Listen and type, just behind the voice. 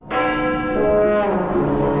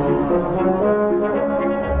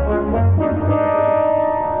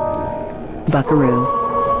Buckaroo.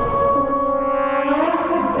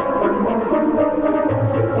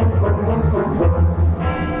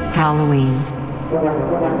 Halloween.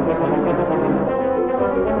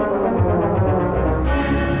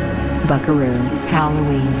 Buckaroo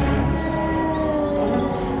Halloween.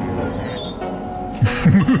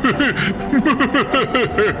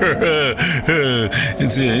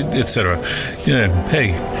 Etc. Yeah,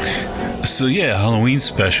 hey. So yeah, Halloween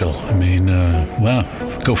special. I mean, wow,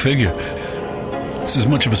 go figure. It's as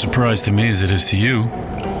much of a surprise to me as it is to you.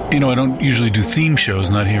 You know, I don't usually do theme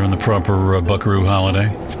shows, not here on the proper Buckaroo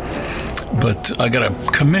holiday. But I got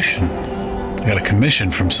a commission.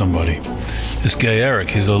 From somebody. This guy Eric,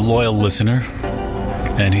 he's a loyal listener.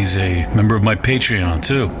 And he's a member of my Patreon,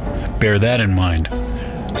 too. Bear that in mind.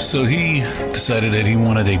 So he decided that he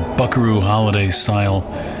wanted a Buckaroo holiday-style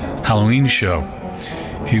Halloween show.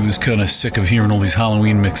 He was kind of sick of hearing all these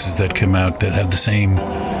Halloween mixes that come out that have the same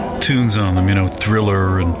tunes on them, you know,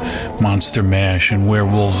 Thriller and Monster Mash and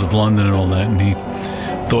Werewolves of London and all that. And he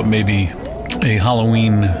thought maybe a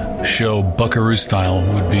Halloween show, Buckaroo style,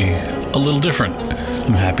 would be a little different.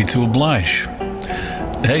 I'm happy to oblige.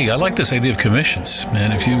 Hey, I like this idea of commissions,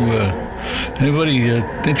 man. If you, anybody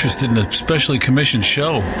interested in a specially commissioned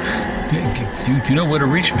show, you know where to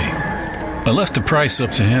reach me. I left the price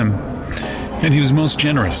up to him, and he was most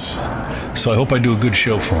generous. So I hope I do a good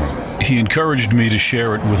show for him. He encouraged me to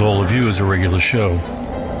share it with all of you as a regular show.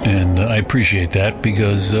 And I appreciate that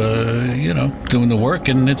because, you know, doing the work,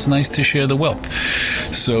 and it's nice to share the wealth.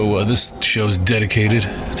 So this show is dedicated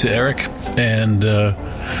to Eric, and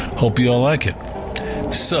hope you all like it.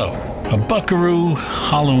 So, a Buckaroo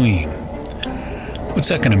Halloween. What's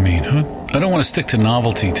that going to mean, huh? I don't want to stick to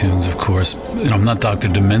novelty tunes, of course. You know, I'm not Dr.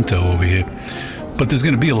 Demento over here. But there's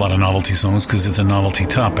going to be a lot of novelty songs because it's a novelty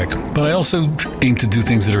topic. But I also aim to do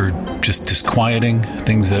things that are just disquieting,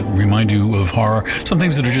 things that remind you of horror, some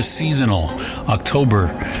things that are just seasonal, October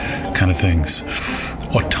kind of things,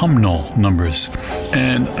 autumnal numbers.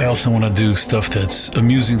 And I also want to do stuff that's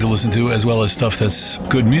amusing to listen to as well as stuff that's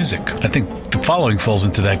good music. I think the following falls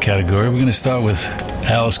into that category. We're going to start with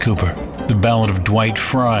Alice Cooper. The Ballad of Dwight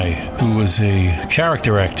Fry, who was a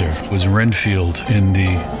character actor, was Renfield in the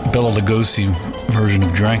Bela Lugosi version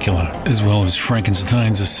of Dracula, as well as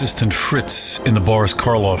Frankenstein's assistant Fritz in the Boris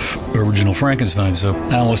Karloff original Frankenstein. So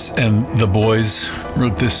Alice and the boys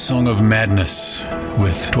wrote this Song of Madness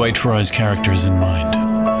with Dwight Fry's characters in mind.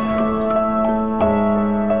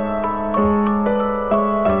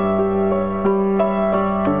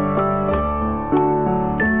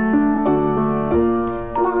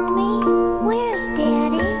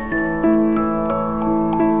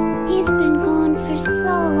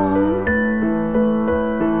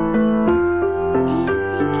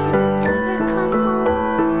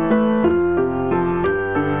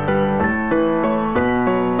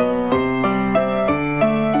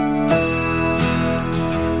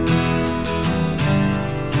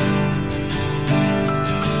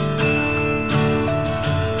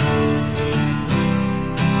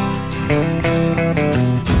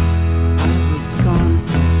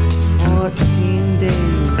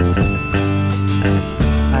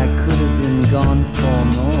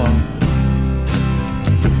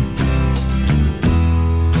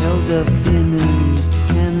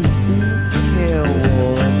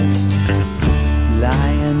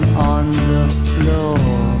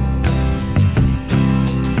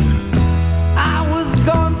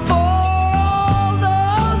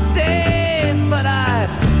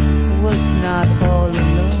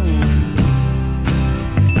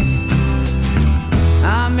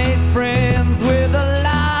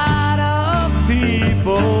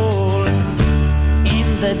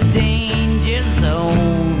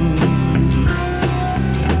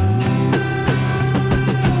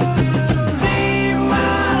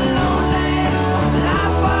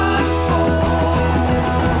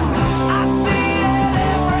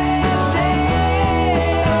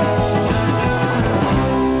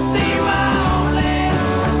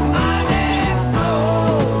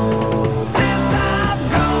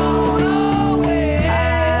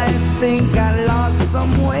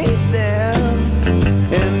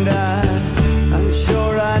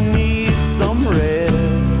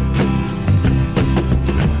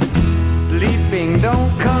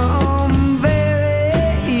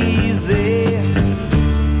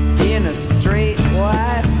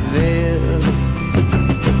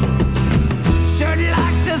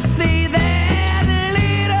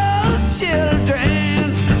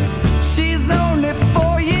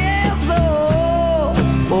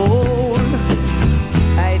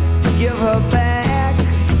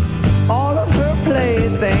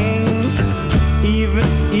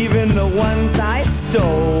 Even the ones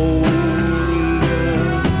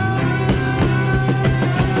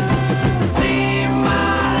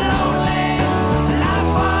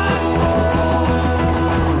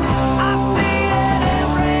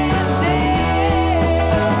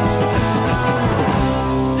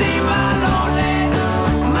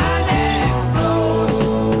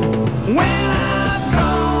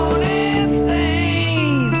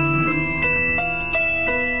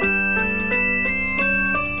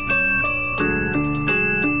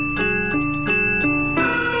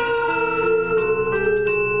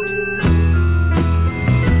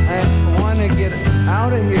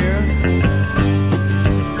out of here.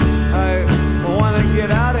 I want to get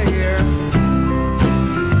out of here.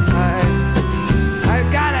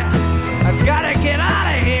 I've gotta get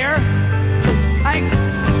out of here.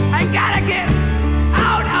 I gotta get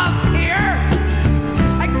out of here. I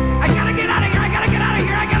gotta get out of here. I gotta get out of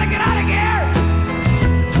here. I gotta get out of here.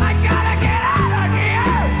 I gotta get out of here.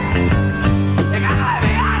 You gotta let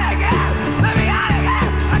me out of here. Let me out of here.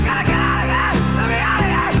 I gotta get out of here. Let me out of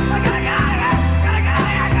here. I gotta get out of here. Gotta get out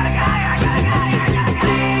of here.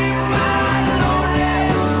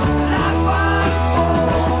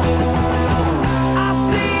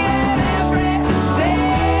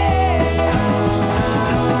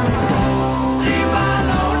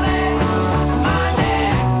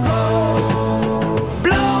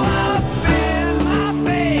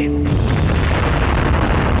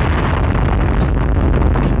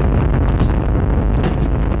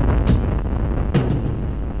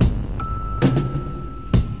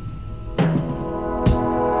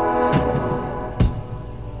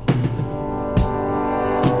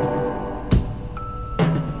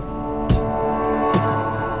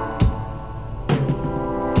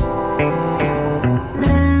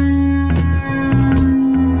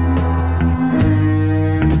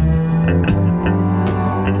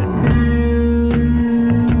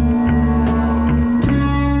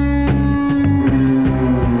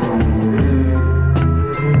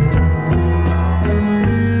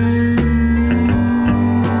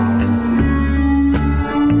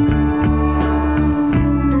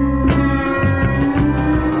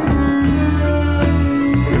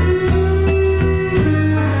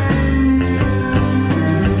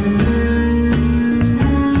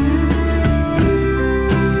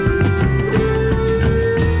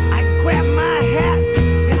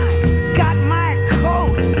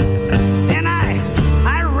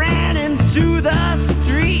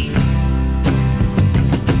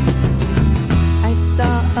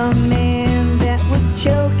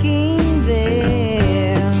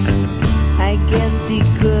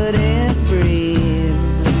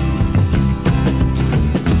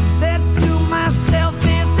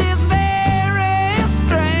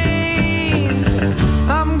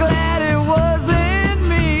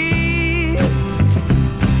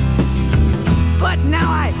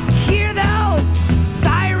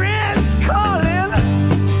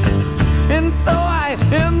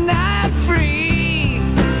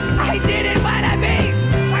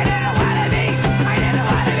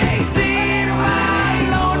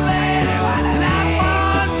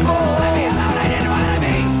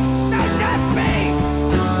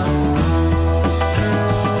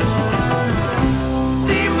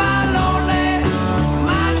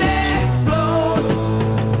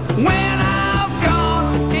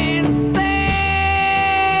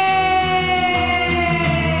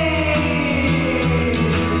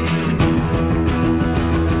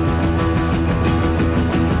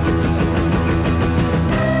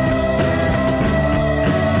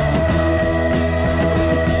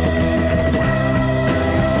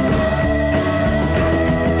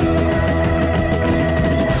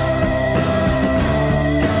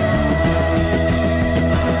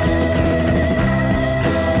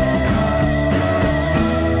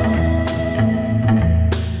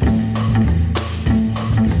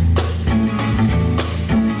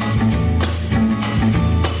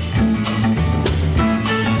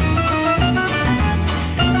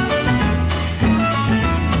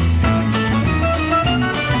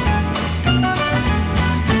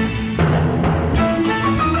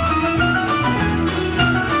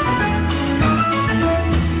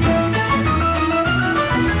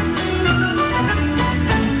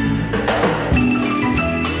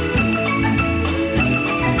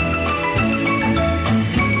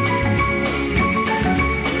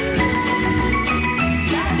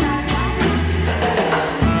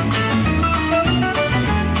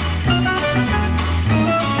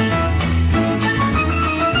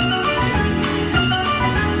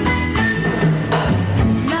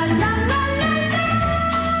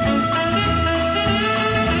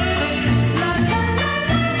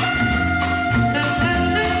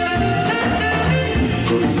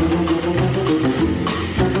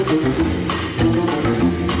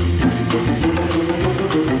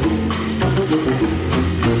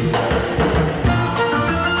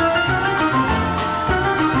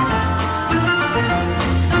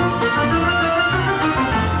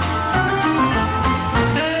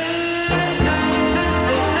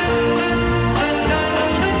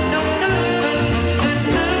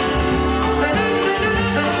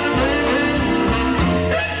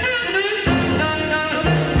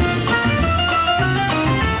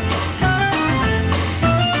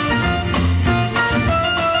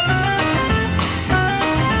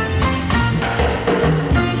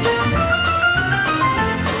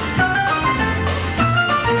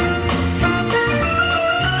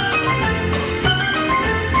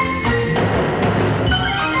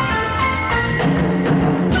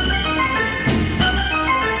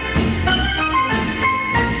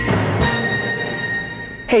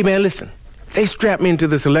 Hey, man, listen. They strapped me into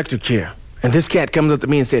this electric chair, and this cat comes up to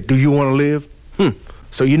me and said, "Do you want to live?"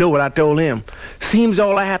 So you know what I told him? Seems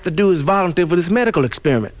all I have to do is volunteer for this medical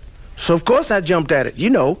experiment. So of course I jumped at it,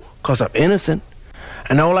 'cause I'm innocent.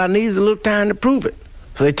 And all I need is a little time to prove it.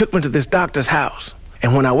 So they took me to this doctor's house.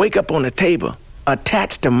 And when I wake up on the table,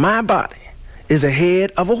 attached to my body is a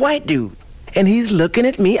head of a white dude. And he's looking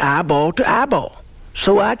at me eyeball to eyeball.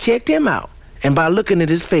 So I checked him out. And by looking at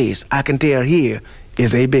his face, I can tell here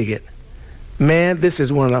is a bigot. Man, this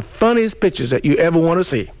is one of the funniest pictures that you ever want to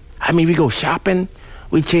see. I mean, we go shopping,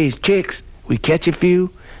 we chase chicks, we catch a few,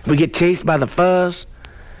 we get chased by the fuzz.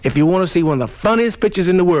 If you want to see one of the funniest pictures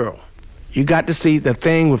in the world, you got to see The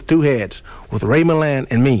Thing with Two Heads with Ray Milland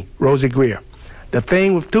and me, Rosie Greer. The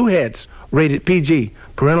Thing with Two Heads, rated PG,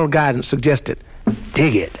 parental guidance suggested.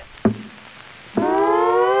 Dig it.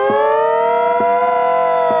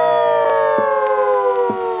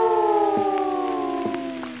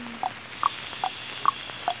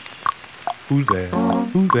 Who's there?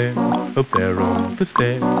 Who's there? Up there on the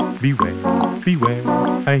stair. Beware, beware.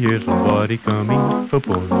 I hear somebody coming up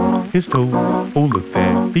on his toe. Oh, look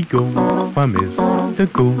there he goes. Why,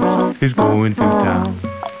 Mr. Ghost is going to town.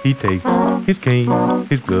 He takes his cane,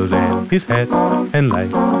 his gloves, and his hat, and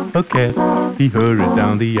like a cat, he hurries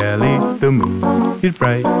down the alley. The moon is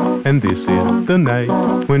bright, and this is the night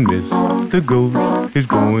when Mr. Ghost is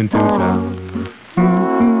going to town.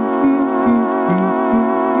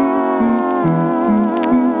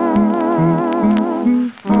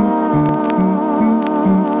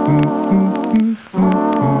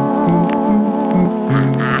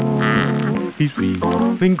 He's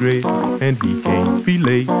feeling great, and he can't be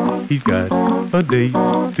late. He's got a date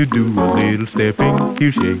to do a little stepping.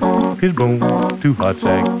 He'll shake his bones to hot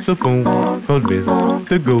saxophone, 'cause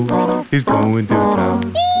Mr. Ghost is going to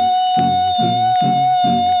town.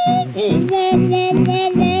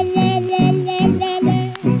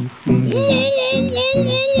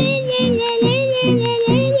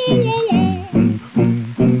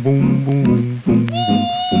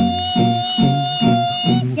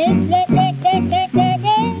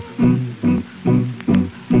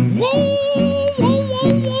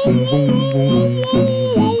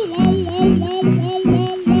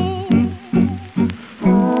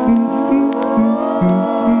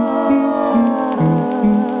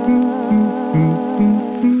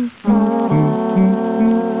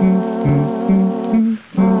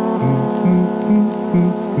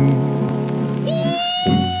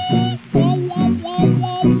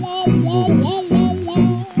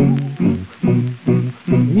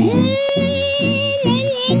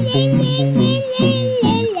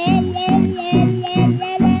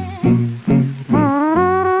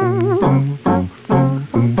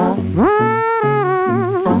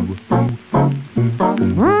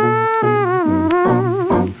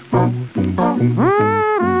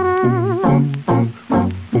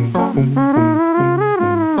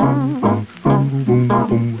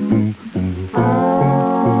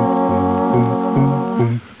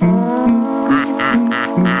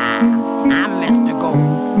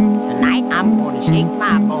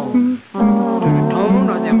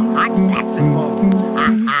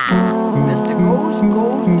 He's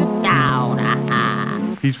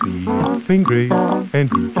feeling great, and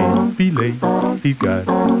he can't be late. He's got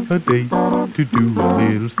a date to do a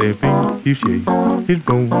little stepping. He'll shake his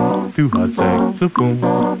bones to hot saxophone,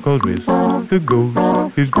 'cause Mr.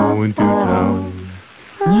 Ghost is going to town.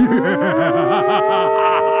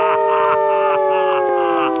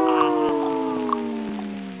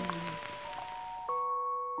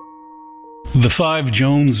 The Five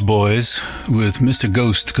Jones Boys with Mr.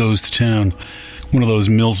 Ghost Goes to Town. One of those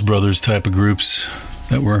Mills Brothers type of groups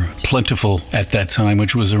that were plentiful at that time,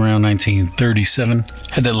 which was around 1937.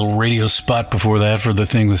 Had that little radio spot before that for The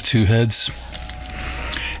Thing with Two Heads.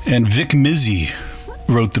 And Vic Mizzy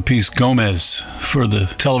wrote the piece Gomez for the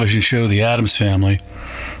television show The Addams Family.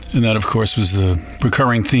 And that, of course, was the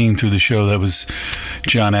recurring theme through the show. That was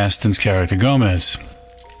John Astin's character, Gomez.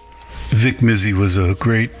 Vic Mizzy was a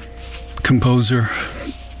great composer,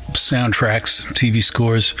 soundtracks, TV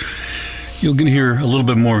scores. You're going to hear a little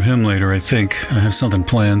bit more of him later, I think. I have something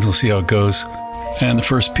planned. We'll see how it goes. And the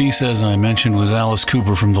first piece, as I mentioned, was Alice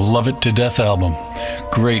Cooper from the Love It to Death album.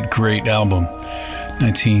 Great, great album.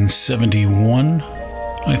 1971,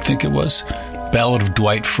 I think it was. Ballad of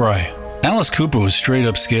Dwight Fry. Alice Cooper was straight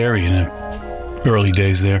up scary in the early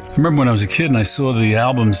days there. I remember when I was a kid and I saw the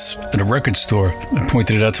albums at a record store. I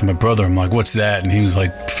pointed it out to my brother. I'm like, what's that? And he was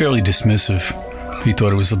like fairly dismissive. He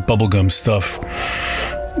thought it was the bubblegum stuff.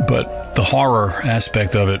 But the horror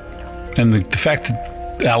aspect of it and the fact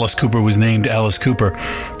that Alice Cooper was named Alice Cooper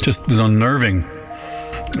just was unnerving.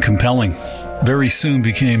 compelling. Very soon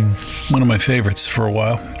became one of my favorites for a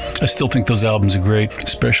while. I still think those albums are great,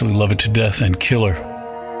 especially Love It to Death and Killer.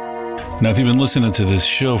 Now, if you've been listening to this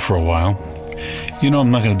show for a while, you know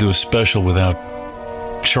I'm not going to do a special without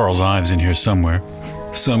Charles Ives in here somewhere.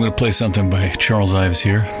 So I'm going to play something by Charles Ives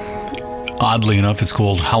here. Oddly enough, it's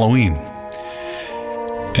called Halloween.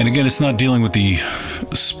 And again, it's not dealing with the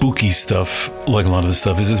spooky stuff like a lot of this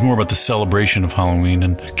stuff is. It's more about the celebration of Halloween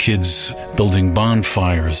and kids building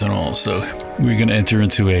bonfires and all. So we're going to enter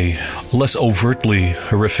into a less overtly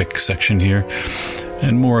horrific section here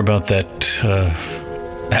and more about that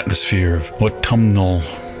atmosphere of autumnal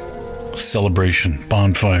celebration,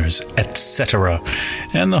 bonfires, etc.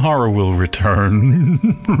 And the horror will return.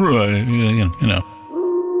 Right, you know.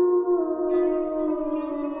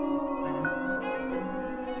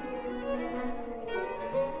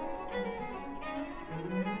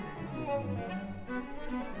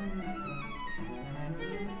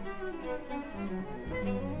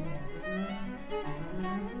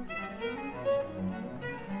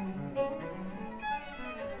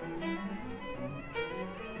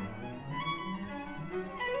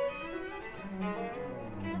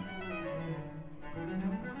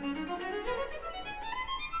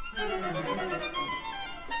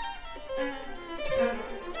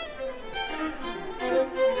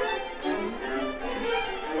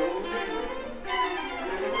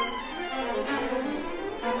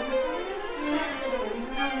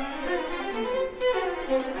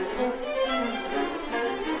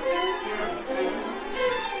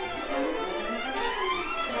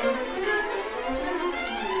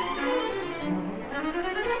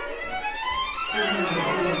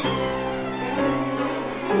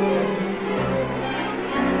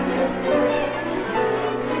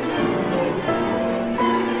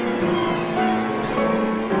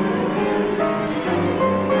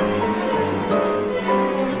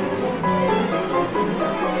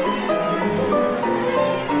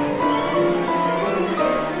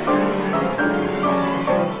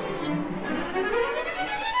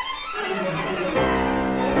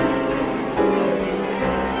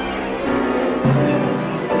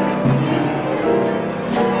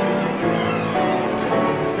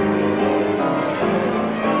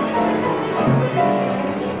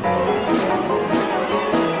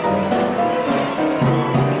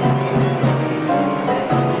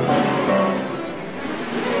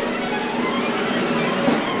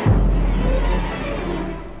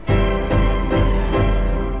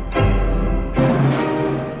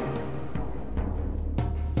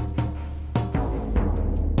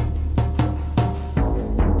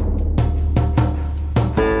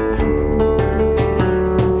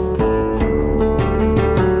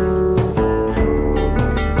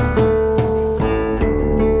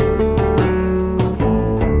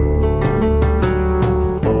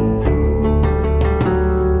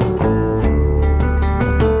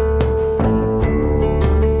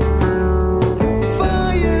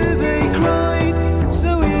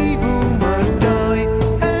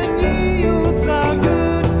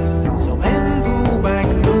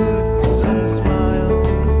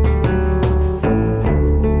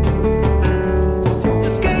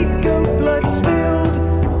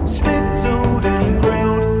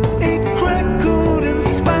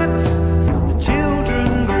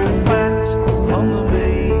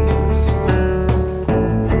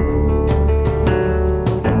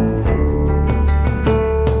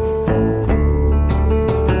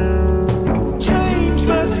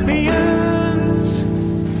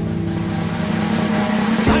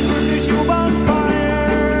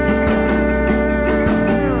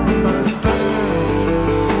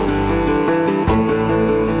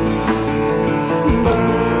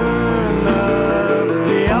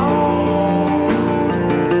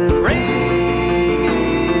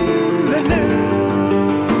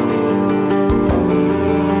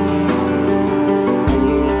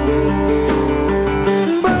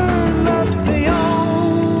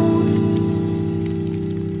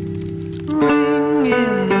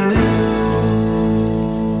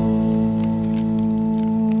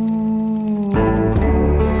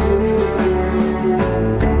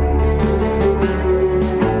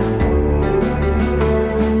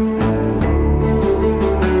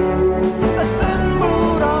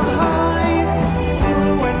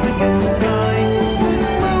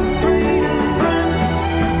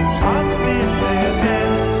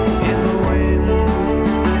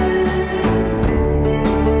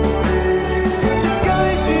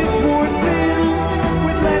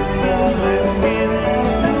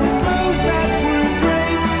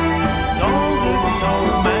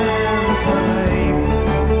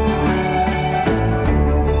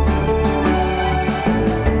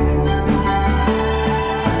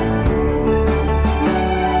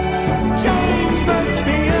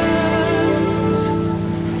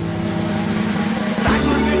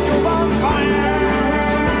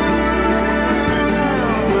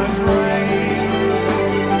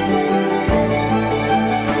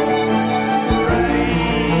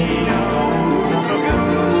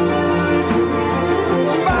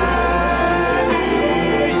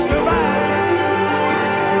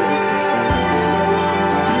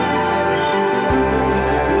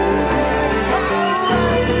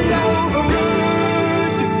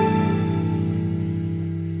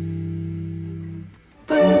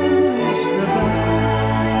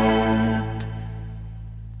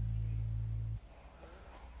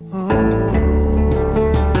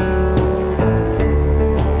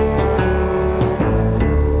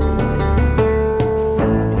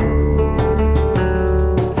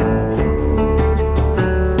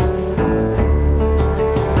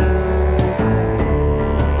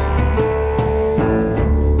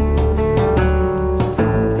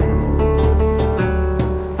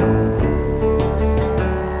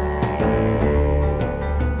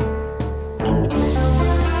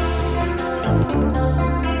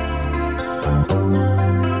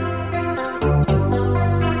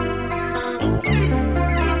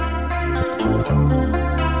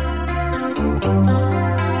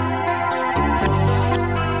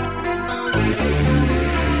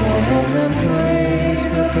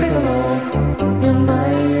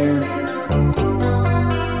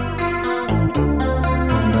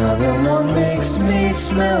 they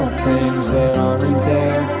smell things that aren't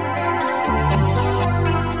there.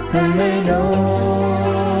 And they know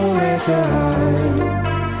where to hide.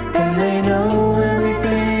 And they know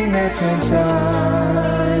everything that's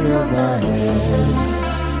inside of my head.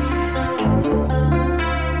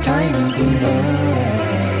 Tiny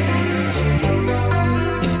demons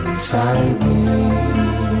inside me.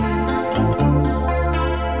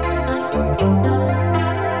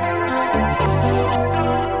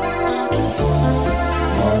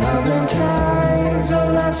 One of them ties a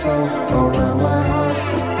lasso around my heart.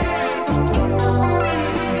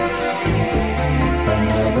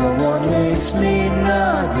 Another one makes me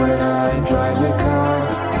nod when I drive the car.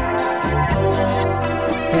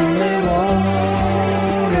 And they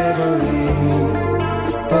won't ever leave,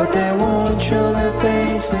 but they won't show their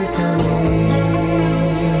faces to me.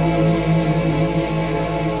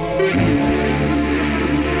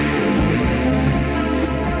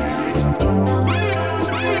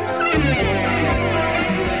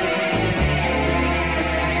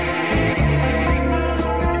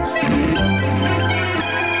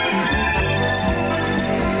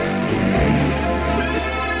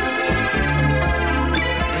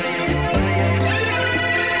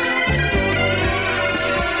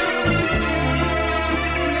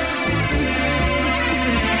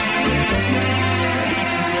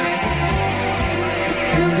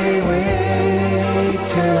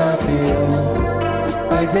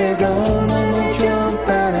 They're gonna jump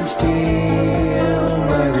out and steal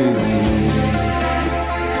my relief.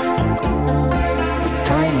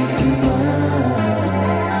 Tiny demons,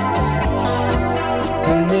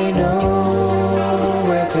 and they know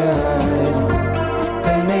where to hide.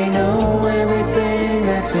 And they know everything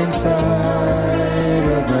that's inside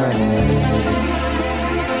of my head.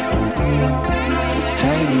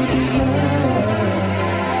 Tiny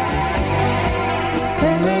demons,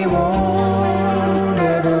 and they won't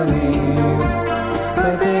ever leave,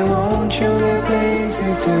 but they won't show their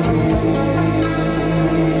faces to me.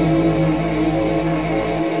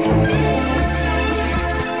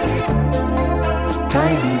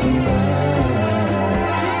 Tiny demons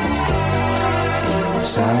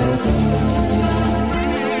inside of me.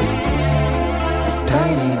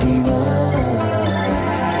 Tiny demons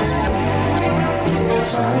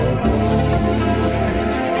inside of me.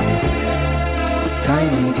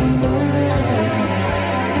 Tiny demons.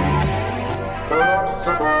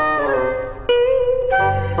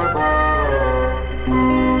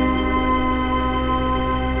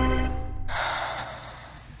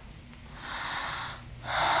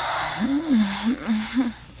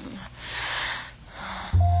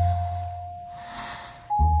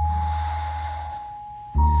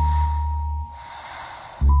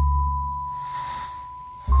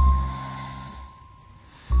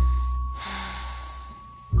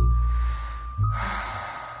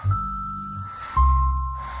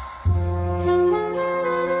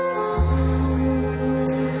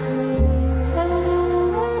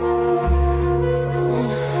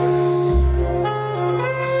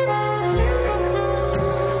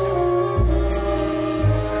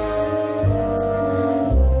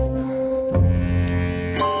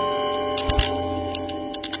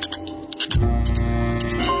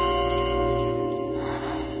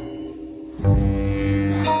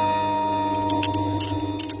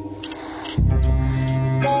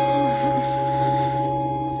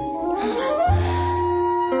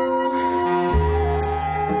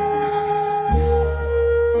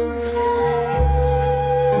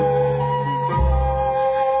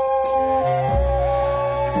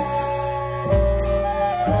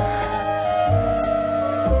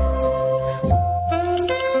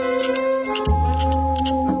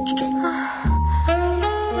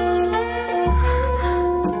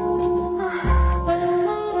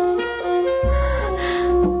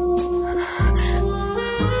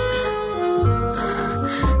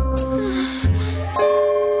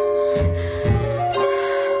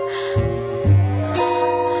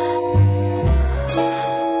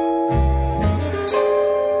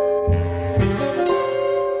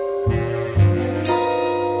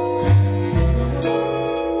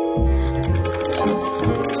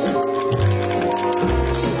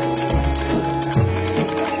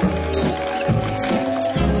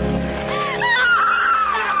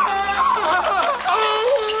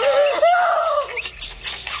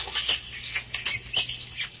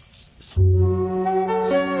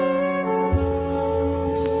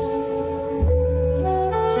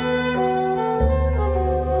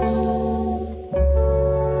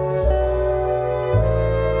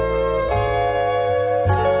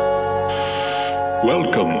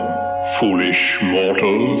 Welcome, foolish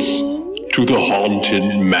mortals, to the Haunted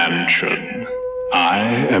Mansion. I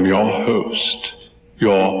am your host,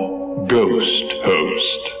 your ghost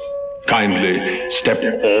host. Kindly step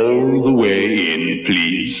all the way in,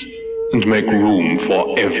 please, and make room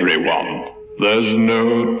for everyone. There's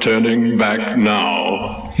no turning back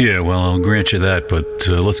now. Yeah, well, I'll grant you that, but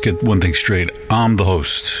let's get one thing straight. I'm the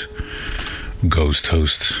host. Ghost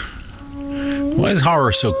host. Why is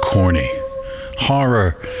horror so corny?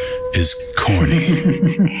 Horror is corny.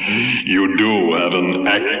 You do have an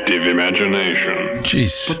active imagination.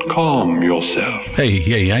 Jeez. But calm yourself.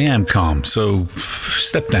 Hey, I am calm, so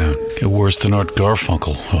step down. Get worse than Art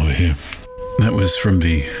Garfunkel over here. That was from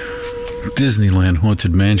the Disneyland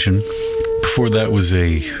Haunted Mansion. Before that was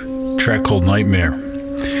a track called Nightmare.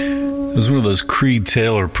 It was one of those Creed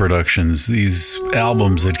Taylor productions, these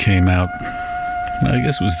albums that came out, I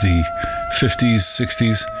guess it was the 50s,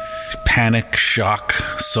 60s. Panic, Shock,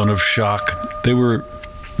 Son of Shock. They were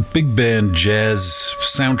big band jazz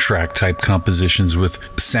soundtrack type compositions with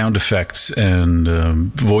sound effects and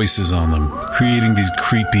voices on them, creating these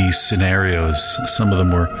creepy scenarios. Some of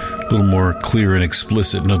them were a little more clear and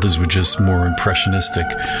explicit, and others were just more impressionistic.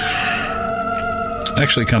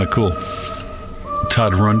 Actually kind of cool.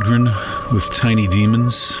 Todd Rundgren with Tiny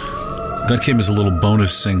Demons. That came as a little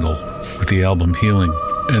bonus single with the album Healing.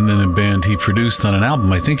 And then a band he produced on an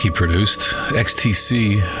album I think he produced,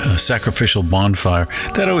 XTC, Sacrificial Bonfire.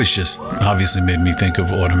 That always just obviously made me think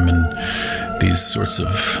of autumn and these sorts of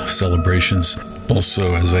celebrations.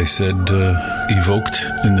 Also, as I said, evoked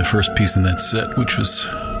in the first piece in that set, which was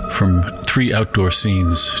from 3 Outdoor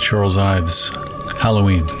Scenes, Charles Ives,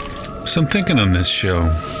 Halloween. So I'm thinking on this show,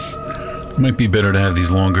 it might be better to have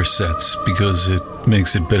these longer sets because it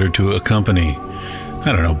makes it better to accompany,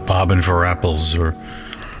 I don't know, bobbing for apples or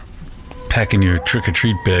packing your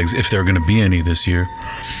trick-or-treat bags, if there are going to be any this year,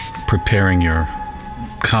 preparing your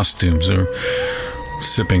costumes, or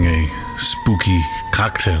sipping a spooky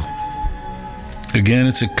cocktail. Again,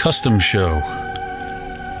 it's a custom show,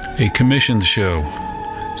 a commissioned show.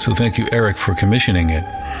 So thank you, Eric, for commissioning it.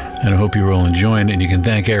 And I hope you're all enjoying it, and you can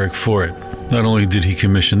thank Eric for it. Not only did he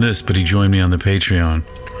commission this, but he joined me on the Patreon.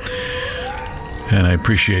 And I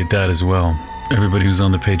appreciate that as well. Everybody who's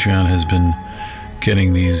on the Patreon has been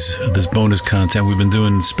getting this bonus content. We've been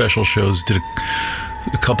doing special shows. Did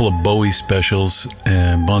a couple of Bowie specials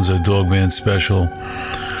and Bonzo Dog Band special.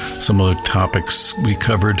 Some other topics we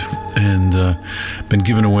covered, and been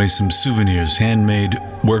giving away some souvenirs, handmade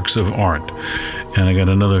works of art. And I got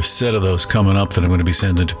another set of those coming up that I'm going to be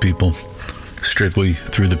sending to people strictly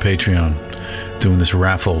through the Patreon, doing this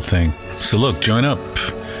raffle thing. So look, join up,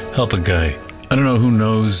 help a guy. I don't know who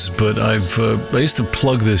knows, but I used to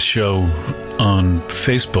plug this show on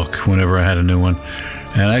Facebook whenever I had a new one,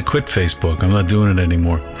 and I quit Facebook. I'm not doing it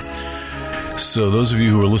anymore. So those of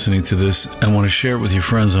you who are listening to this and want to share it with your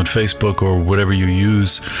friends on Facebook or whatever you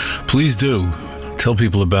use, please do. Tell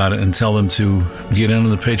people about it and tell them to get into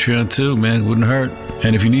the Patreon too, man. It wouldn't hurt.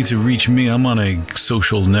 And if you need to reach me, I'm on a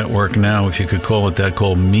social network now, if you could call it that,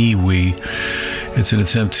 called MeWe. It's an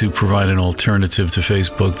attempt to provide an alternative to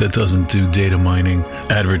Facebook that doesn't do data mining,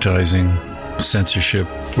 advertising, censorship,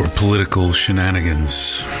 or political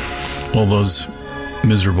shenanigans. All those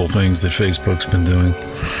miserable things that Facebook's been doing.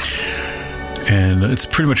 And it's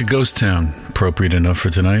pretty much a ghost town, appropriate enough for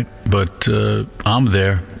tonight. But I'm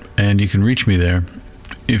there, and you can reach me there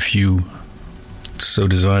if you so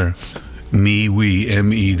desire. MeWe,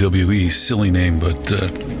 M-E-W-E, silly name, but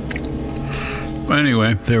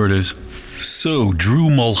anyway, there it is. So, Drew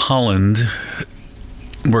Mulholland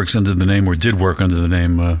works under the name, or did work under the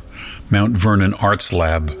name, Mount Vernon Arts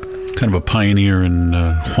Lab. Kind of a pioneer in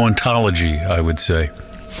hauntology, I would say.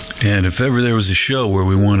 And if ever there was a show where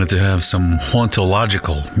we wanted to have some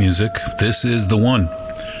hauntological music, this is the one.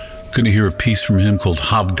 Going to hear a piece from him called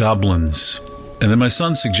Hobgoblins. And then my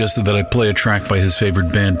son suggested that I play a track by his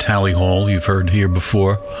favorite band, Tally Hall, you've heard here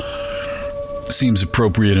before. Seems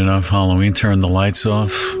appropriate enough, Halloween, turn the lights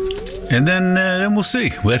off. And then we'll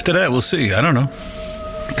see. After that, we'll see. I don't know.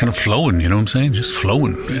 Kind of flowing, you know what I'm saying? Just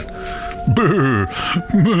flowing. Brr,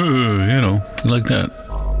 brr, you know, like that.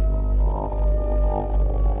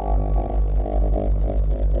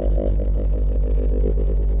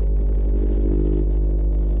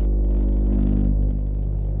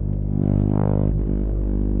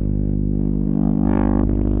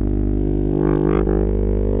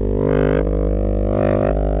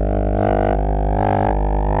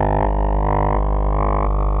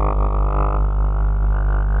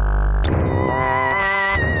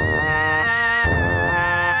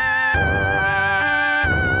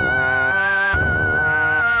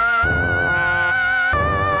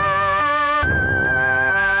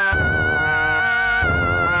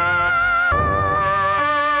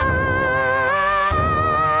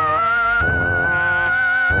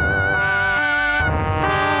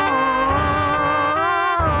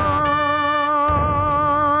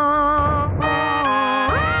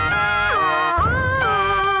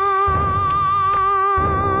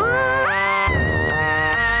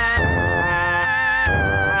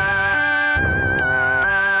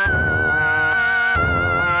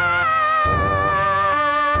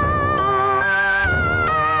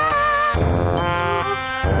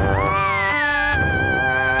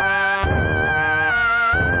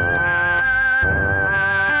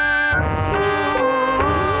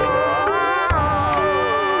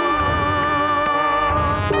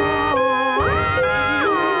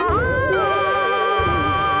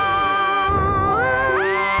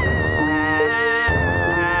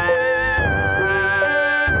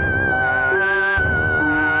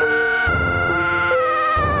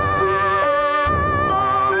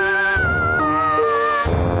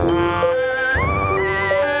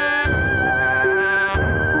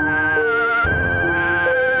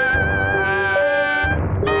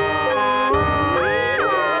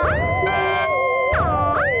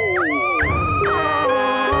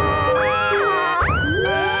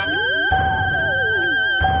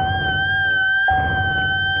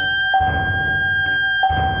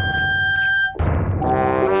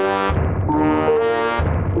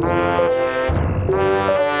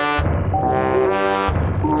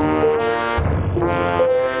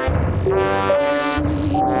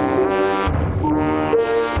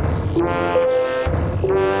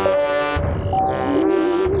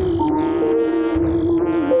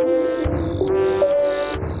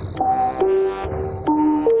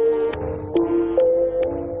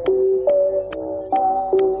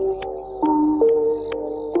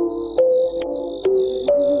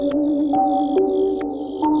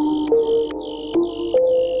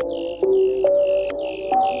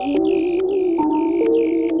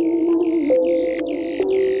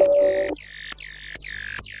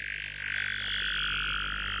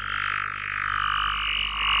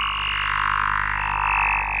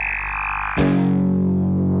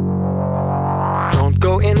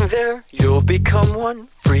 nightmare, you'll become one.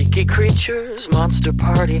 Freaky creatures, monster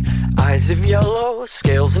party. Eyes of yellow,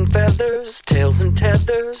 scales and feathers, tails and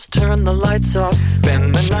tethers. Turn the lights off,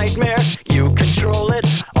 bend the nightmare, you control it.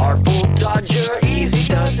 Artful dodger, easy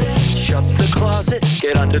does it. Shut the closet,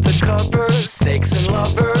 get under the covers. Snakes and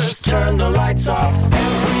lovers, turn the lights off.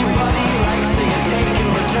 Everybody likes to get taken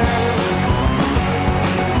for turns,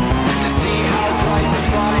 to see how bright the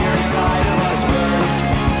fire inside of us burns.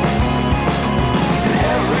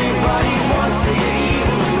 Everybody wants to get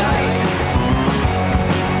evil tonight,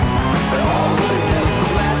 but all good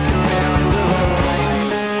devils masquerade under the light.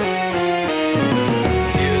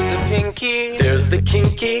 Here's the pinky, there's the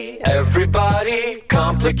kinky. Everybody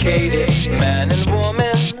complicated. Man and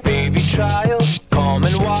woman, baby child, calm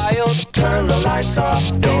and wild. Turn the lights off,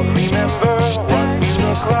 don't remember what we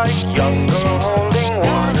look like. Younger holding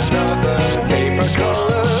one another. Paper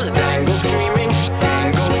colors, dangle streaming,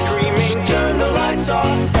 tangle screaming. Turn the lights off.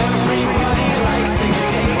 Everybody likes to get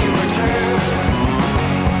taken for turns,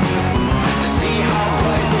 to see how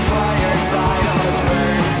bright the fire inside of us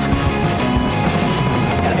burns.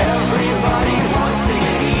 And everybody wants to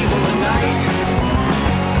get evil tonight,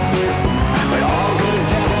 but all good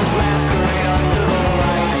devils masquerade under the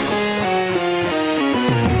light.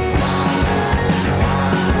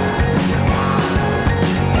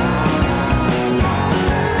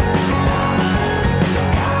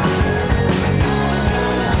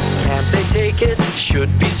 Can't they take it?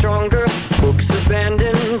 Should be stronger. Books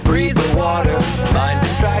abandoned, breathe the water. Mind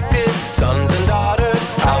distracted, sons and daughters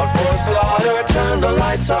out for slaughter. Turn the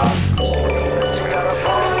lights off.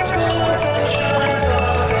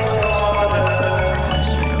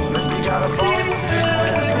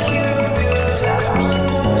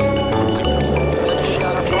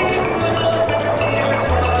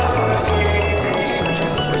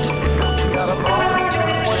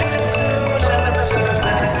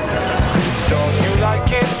 Don't you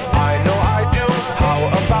like it? I know I do. How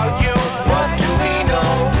about you? What do we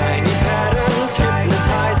know? Tiny patterns,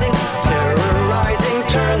 hypnotizing, terrorizing.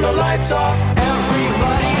 Turn the lights off.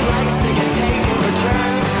 Everybody likes to get taken for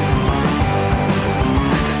turns,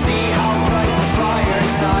 to see how bright the fire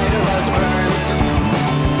inside of us burns.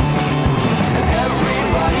 And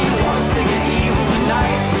everybody wants to get evil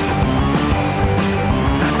tonight,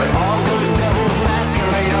 but all good devils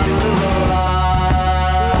masquerade under the light.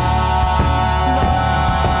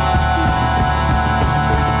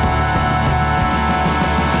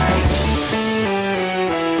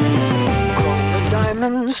 Chrome the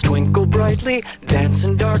diamonds twinkle brightly, dance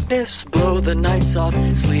in darkness, blow the nights off.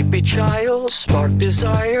 Sleepy child, spark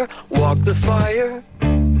desire, walk the fire.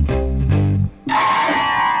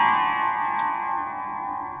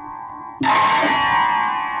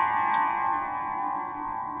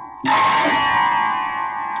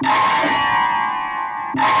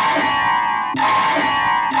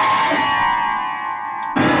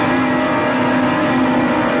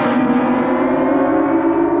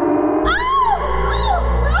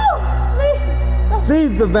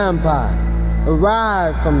 Seize the vampire,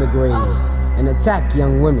 arrive from the grave, and attack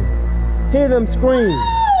young women. Hear them scream,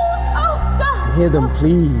 and hear them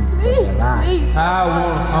plead for their lives. I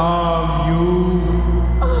won't harm you.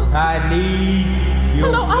 I need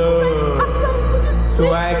your blood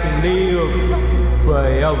so I can live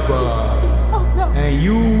forever. And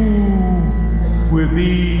you will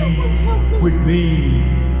be with me,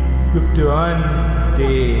 with the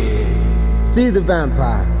undead. See the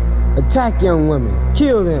vampire, attack young women,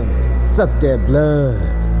 kill them, suck their bloods.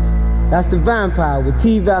 That's the vampire with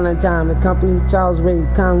T. Valentine and Company, Charles Ray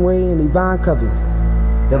Conway, and Yvonne Covington.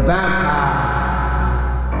 The vampire.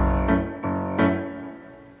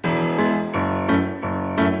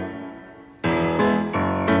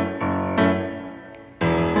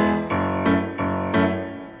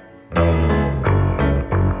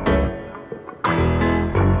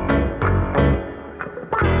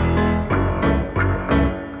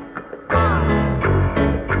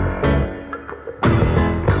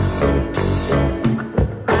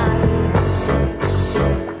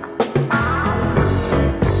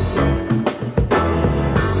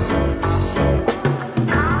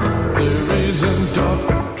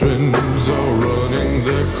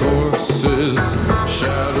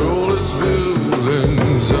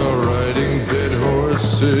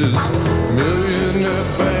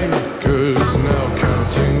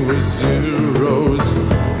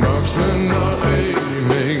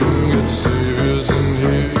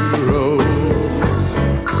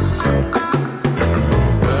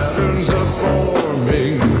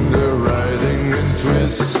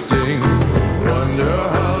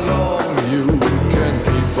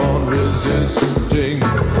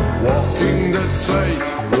 Walking the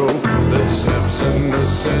tightrope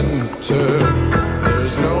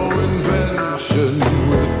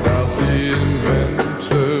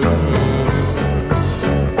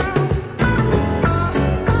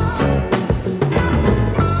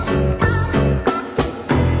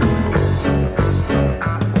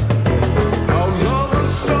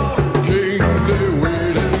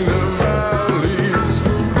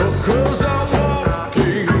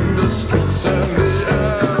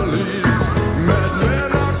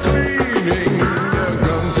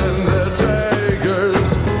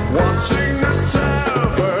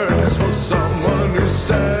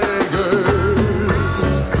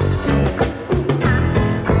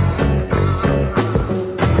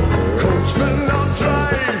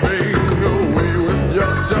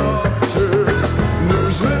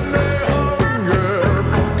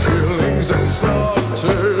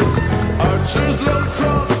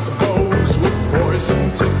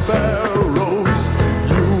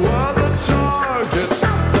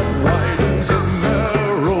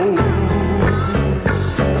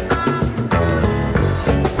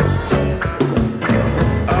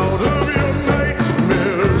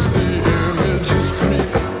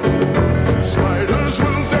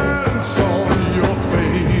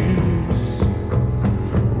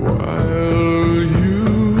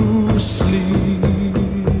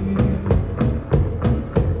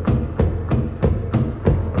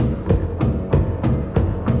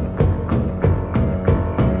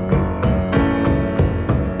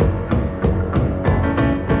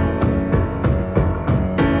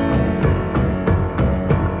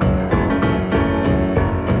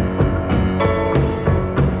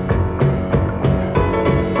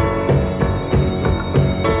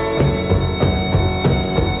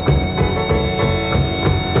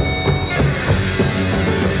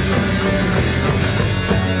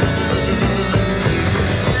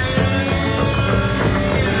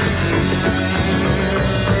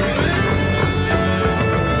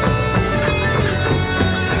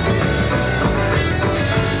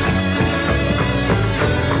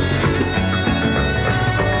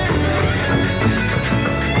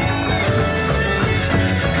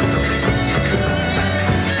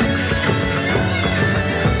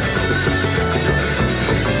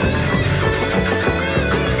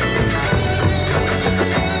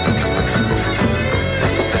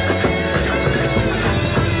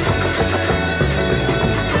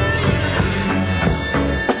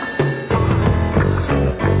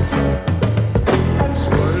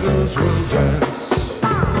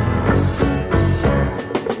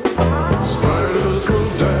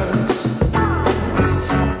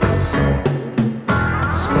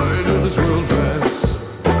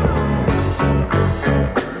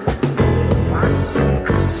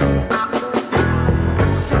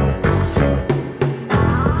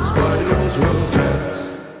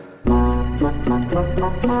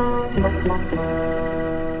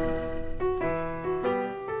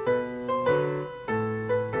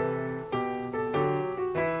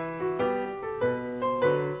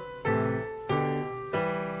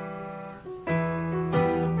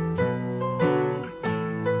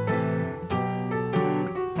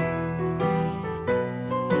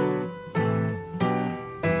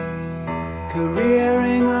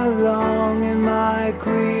Careering along in my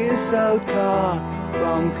creosote car,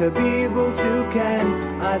 from Kabibel to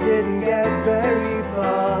Kent, I didn't get very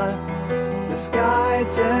far. The sky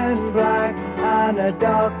turned black and a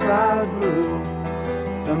dark cloud grew.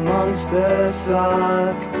 The monster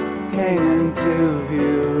slug came into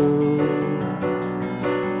view.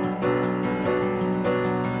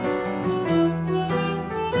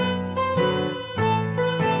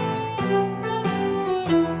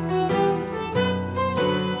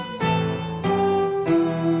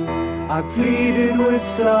 I pleaded with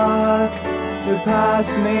Slug to pass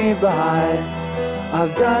me by.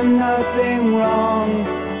 I've done nothing wrong,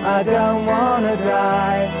 I don't wanna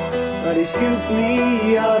die. But he scooped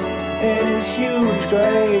me up in his huge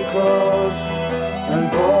grey claws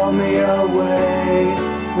and bore me away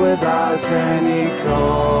without any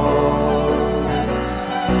cause.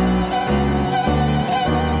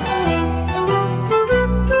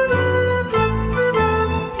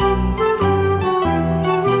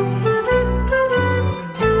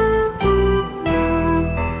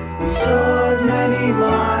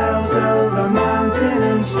 Over mountain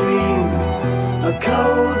and stream, a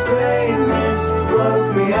cold grey mist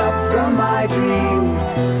woke me up from my dream.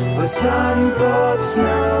 The sun fought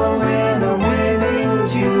snow in a winning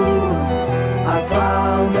tune. I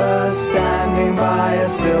found us standing by a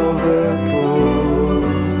silver pool.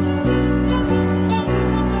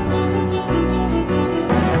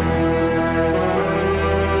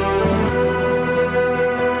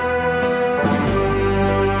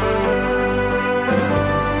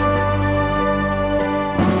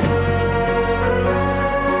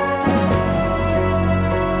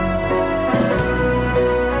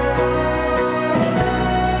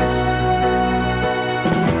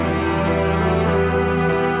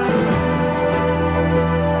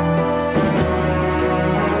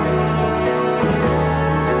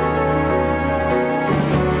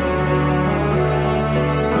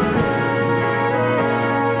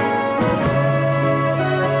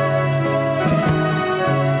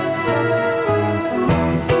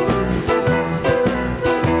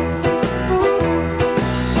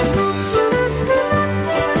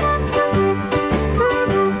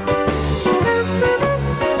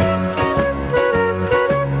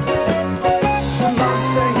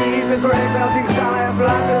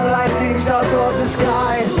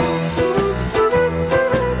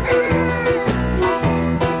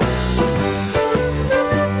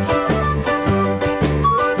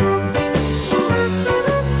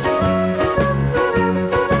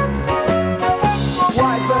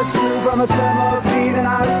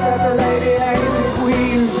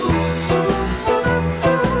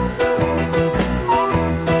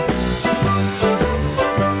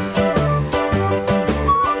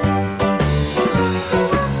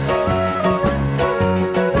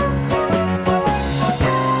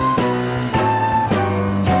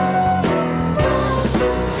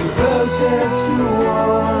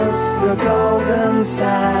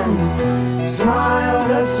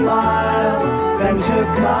 Smiled a smile, then took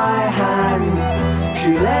my hand. She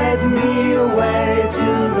led me away to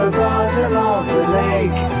the bottom of the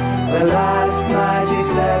lake, the last magic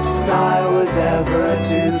steps I was ever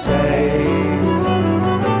to take.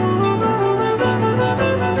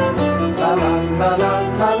 La la la la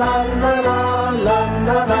la la la la la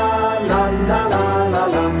la la la la la la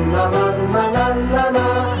la la la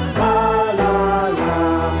la.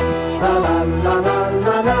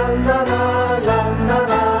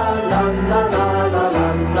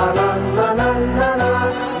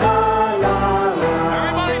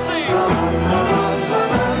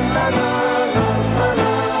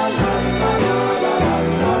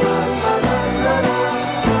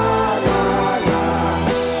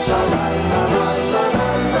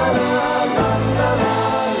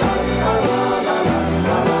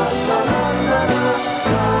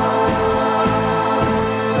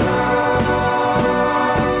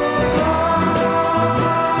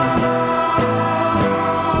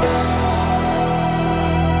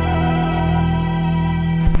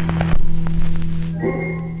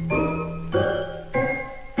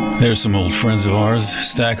 There's some old friends of ours,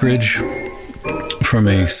 Stackridge, from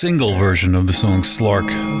a single version of the song Slark.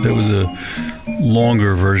 There was a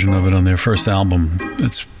longer version of it on their first album.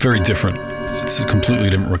 It's very different. It's a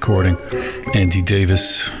completely different recording. Andy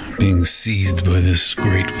Davis being seized by this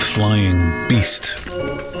great flying beast.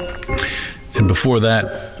 And before that,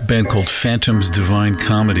 a band called Phantom's Divine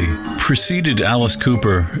Comedy preceded Alice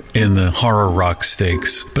Cooper in the horror rock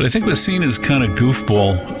stakes. But I think the scene is kind of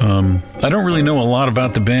goofball. I don't really know a lot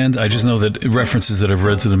about the band. I just know that references that I've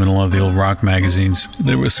read to them in a lot of the old rock magazines,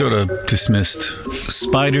 they were sort of dismissed.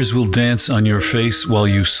 Spiders will dance on your face while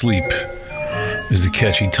you sleep is the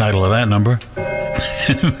catchy title of that number.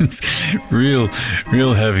 It's real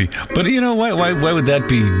heavy. But you know, why would that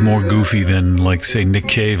be more goofy than, like, say, Nick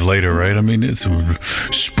Cave later, right? I mean, it's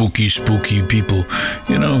spooky people.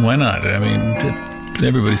 You know, why not? I mean,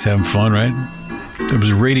 everybody's having fun, right? There was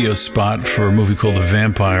a radio spot for a movie called The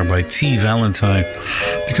Vampire by T. Valentine.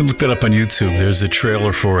 You can look that up on YouTube. There's a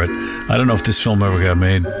trailer for it. I don't know if this film ever got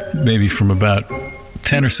made. Maybe from about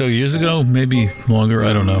 10 or so years ago, maybe longer.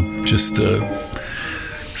 I don't know. Just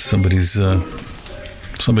somebody's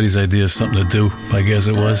idea of something to do, I guess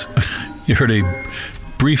it was. You heard a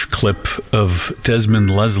brief clip of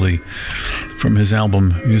Desmond Leslie from his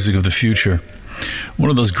album Music of the Future.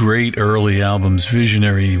 One of those great early albums,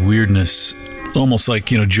 visionary weirdness, almost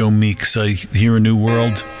like, you know, Joe Meek's I Hear a New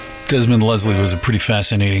World. Desmond Leslie was a pretty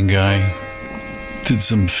fascinating guy. Did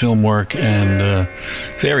some film work and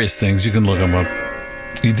various things. You can look him up.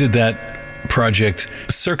 He did that project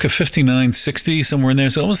circa 59, 60, somewhere in there.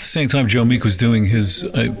 So almost the same time Joe Meek was doing his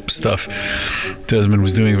stuff, Desmond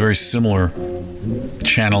was doing a very similar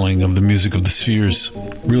channeling of the music of the spheres.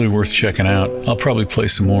 Really worth checking out. I'll probably play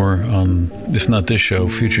some more, if not this show,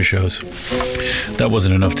 future shows. That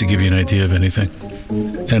wasn't enough to give you an idea of anything.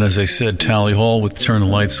 And as I said, Tally Hall with Turn the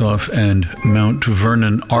Lights Off and Mount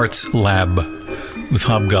Vernon Arts Lab with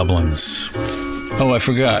Hobgoblins. Oh, I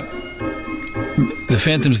forgot. The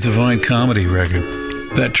Phantom's Divine Comedy record,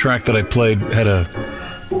 that track that I played had a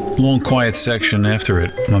long quiet section after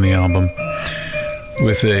it on the album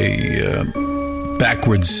with a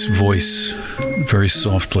backwards voice, very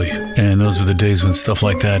softly. And those were the days when stuff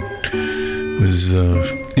like that was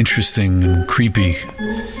interesting and creepy.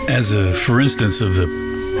 As a for instance of the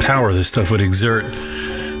power this stuff would exert,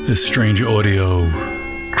 this strange audio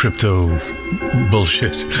crypto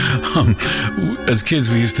bullshit. As kids,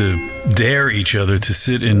 we used to dare each other to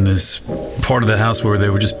sit in this part of the house where they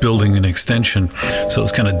were just building an extension, so it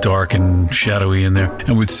was kind of dark and shadowy in there,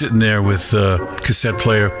 and we'd sit in there with a cassette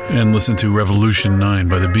player and listen to Revolution 9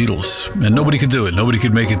 by the Beatles, and nobody could do it. Nobody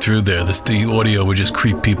could make it through there. The audio would just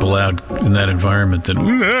creep people out in that environment, and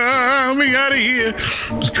let me out of here.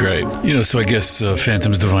 It was great. You know, so I guess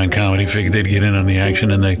Phantom's Divine Comedy figured they'd get in on the action,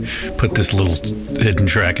 and they put this little hidden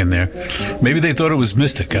track in there. Maybe they thought it was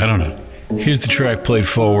mystic. I don't know. Here's the track played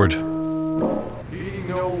forward. Heeding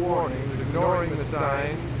no warnings, ignoring the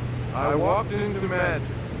signs, I walked into magic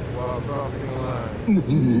while crossing the line.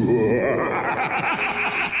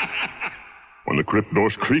 When the crypt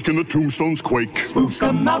doors creak and the tombstones quake, spooks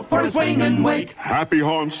come out for a swing and wake. Happy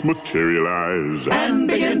haunts materialize and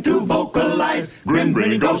begin to vocalize. Grim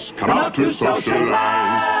grinning ghosts come out to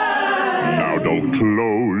socialize. Now don't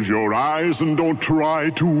close your eyes and don't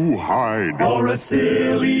try to hide, or a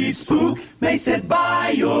silly spook may sit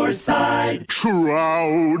by your side,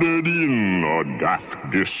 shrouded in a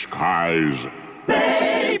daft disguise.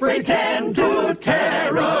 They pretend to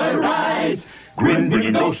terrorize. Grim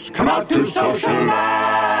grinning ghosts come out to socialize.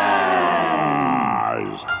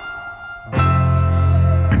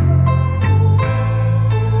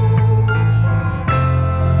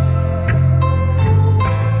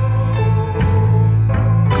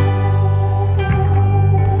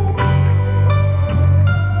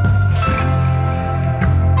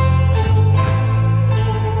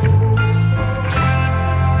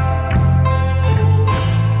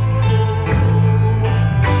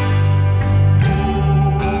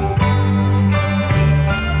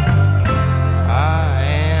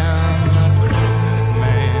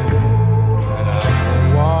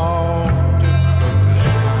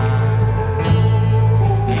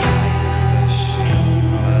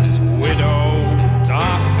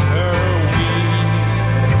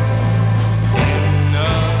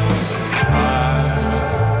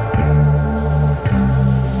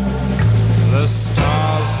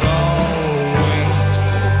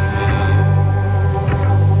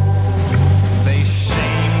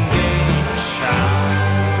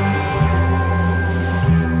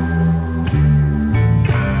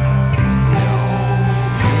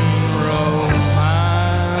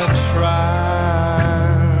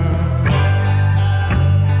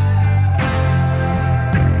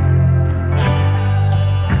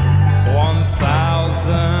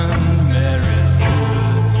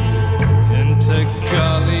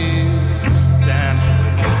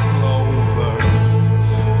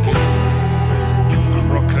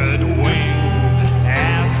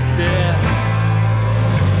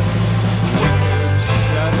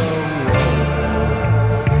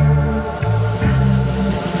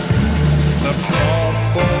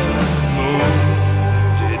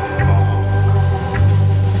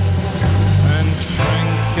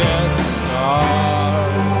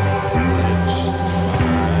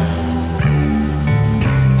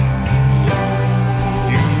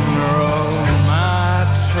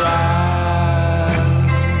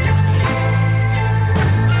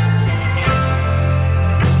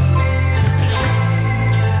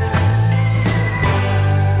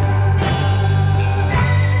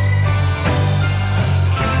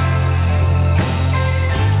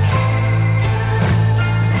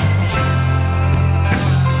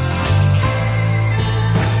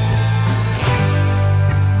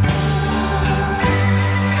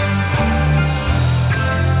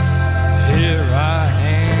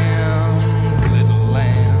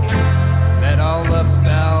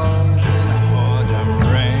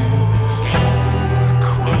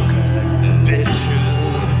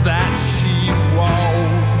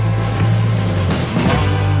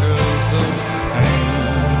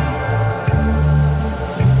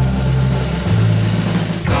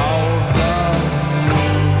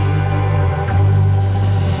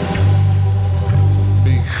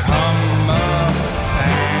 become a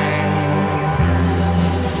thing.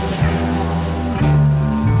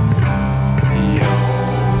 Your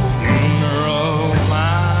funeral,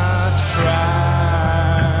 my trial.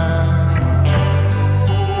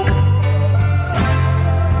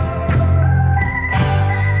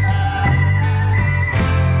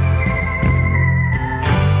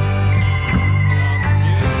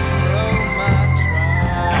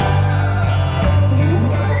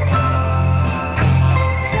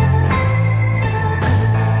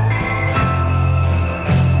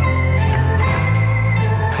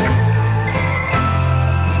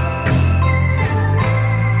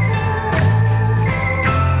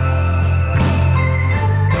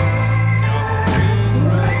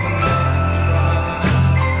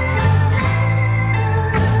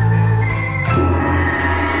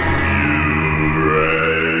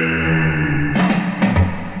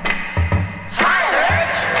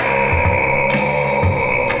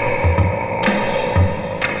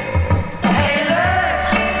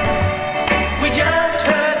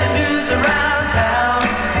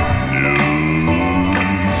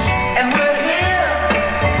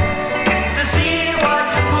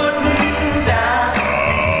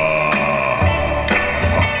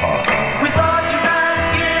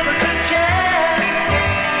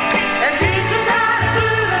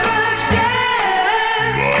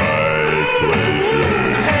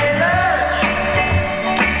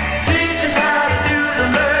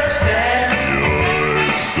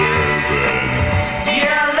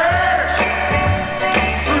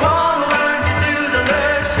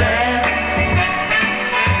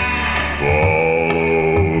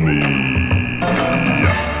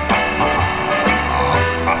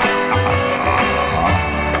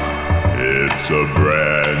 A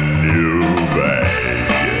brand new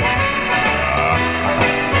bag.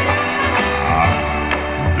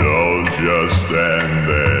 Don't just stand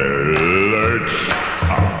there, lurch.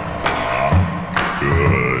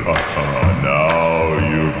 Good. Now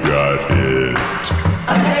you've got it.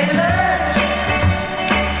 Hey, Lurch,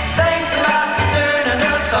 thanks a lot for turning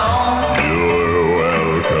us on. You're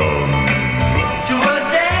welcome. To a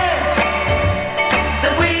dance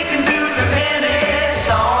that we can do to any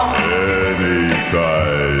song.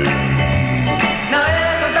 Anytime. Now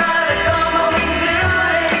everybody come on and do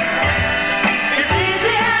it. It's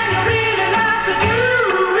easy and you really like to do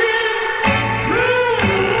it.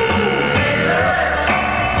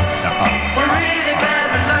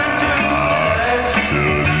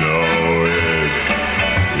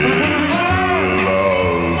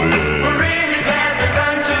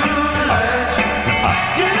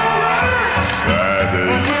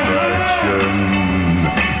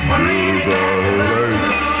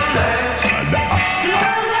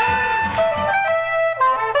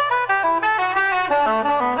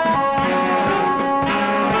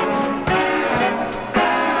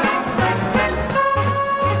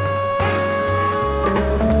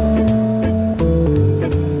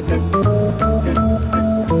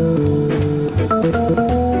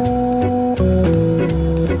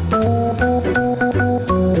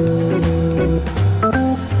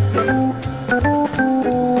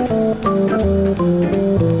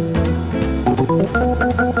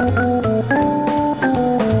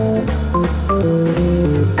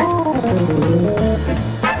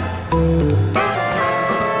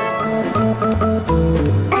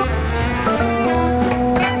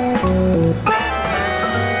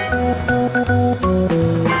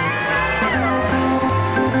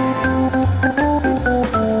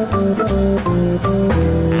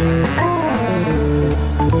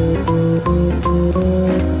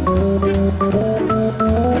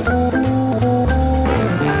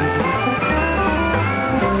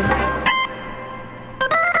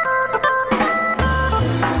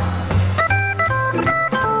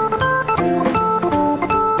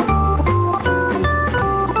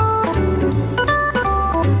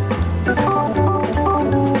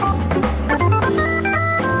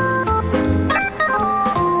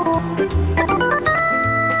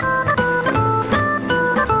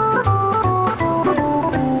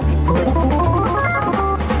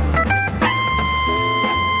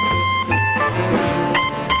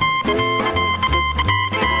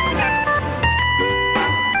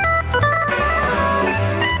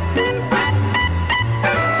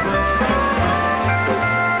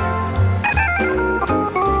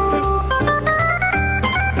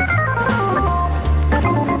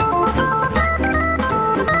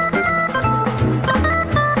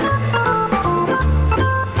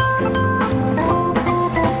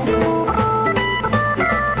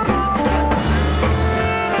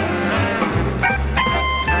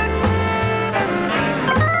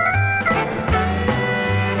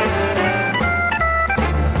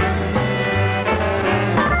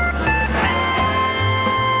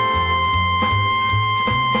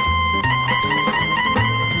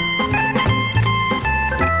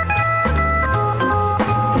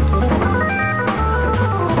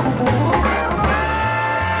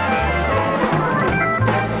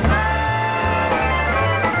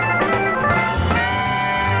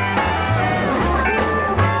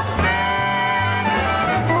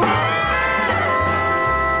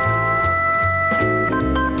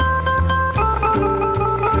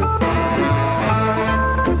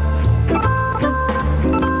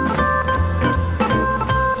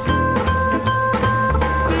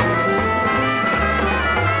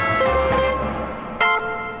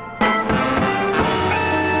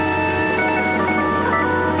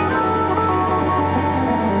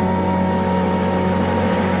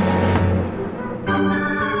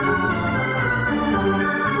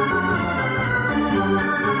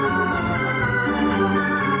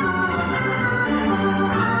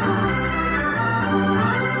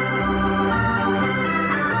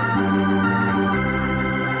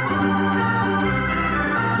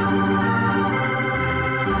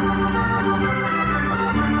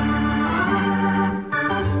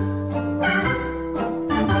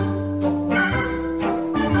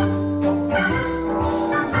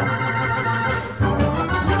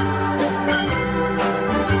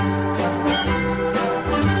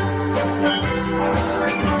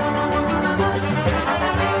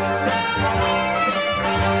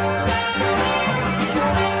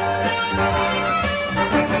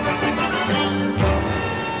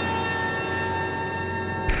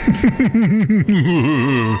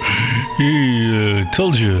 He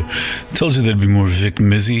told you there'd be more Vic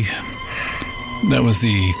Mizzy. That was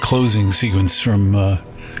the closing sequence from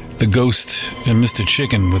The Ghost and Mr.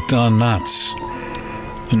 Chicken with Don Knotts.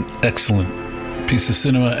 An excellent piece of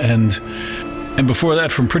cinema. And before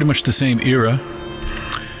that, from pretty much the same era,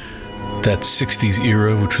 that 60s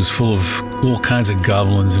era, which was full of all kinds of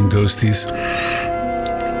goblins and ghosties,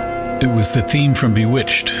 it was the theme from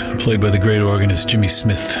Bewitched, played by the great organist Jimmy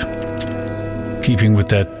Smith. Keeping with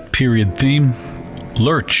that period theme,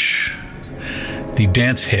 Lurch, the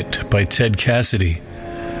dance hit by Ted Cassidy,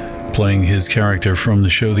 playing his character from the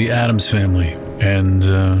show The Addams Family. And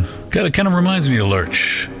it kind of reminds me of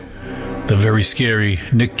Lurch, the very scary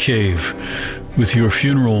Nick Cave with Your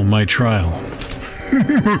Funeral, My Trial.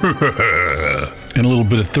 And a little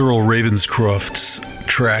bit of Thurl Ravenscroft's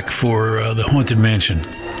track for The Haunted Mansion.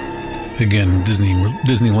 Again,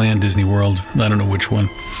 Disneyland, Disney World, I don't know which one.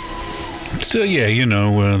 So yeah,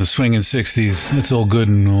 the swinging 60s, it's all good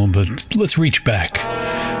and all, but let's reach back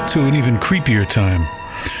to an even creepier time.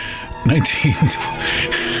 I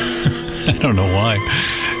don't know why.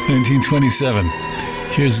 1927.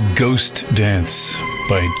 Here's Ghost Dance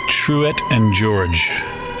by Truett and George.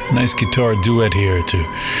 Nice guitar duet here to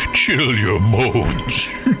chill your bones.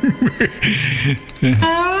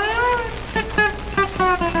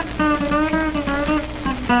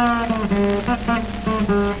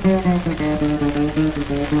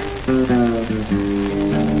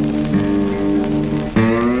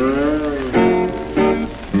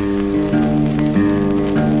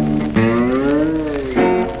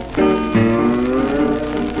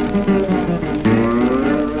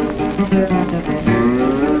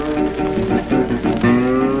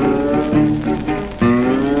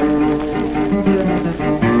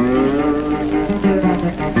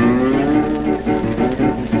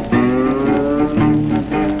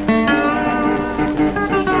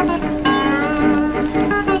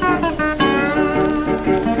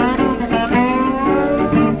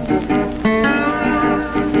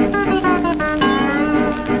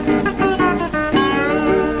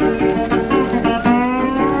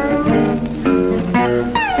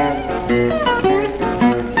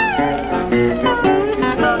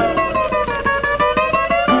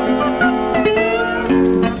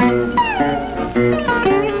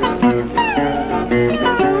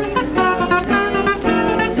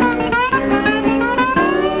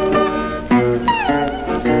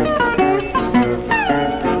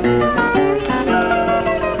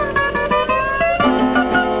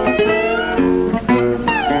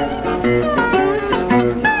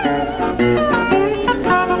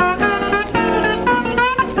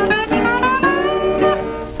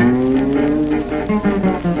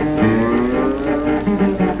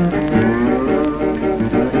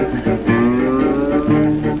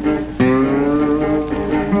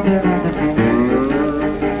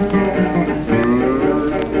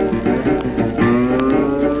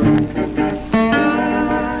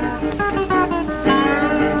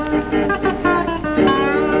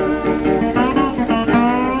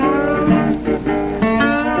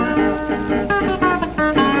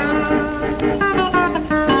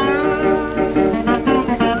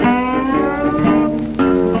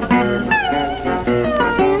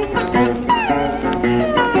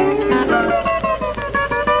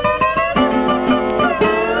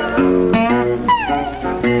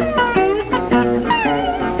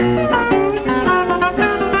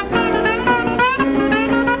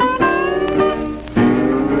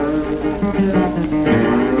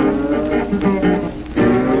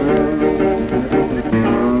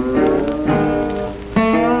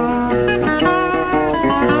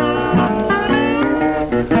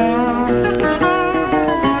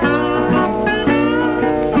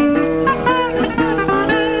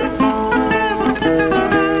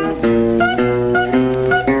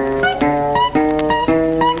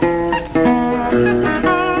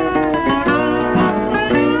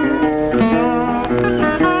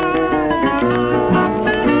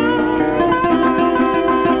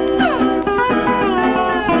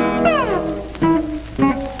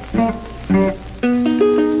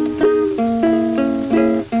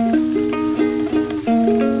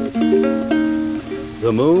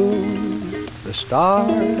 The moon, the stars,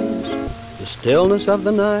 the stillness of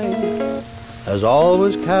the night has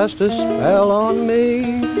always cast a spell on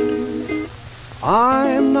me.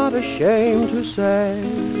 I'm not ashamed to say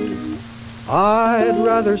I'd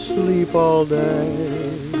rather sleep all day.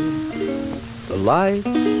 The lights,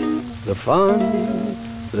 the fun,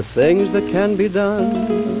 the things that can be done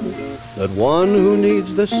that one who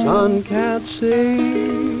needs the sun can't see.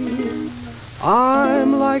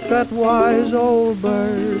 I'm like that wise old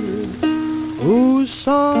bird whose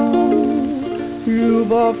song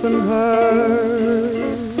you've often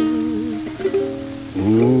heard.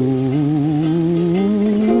 Ooh,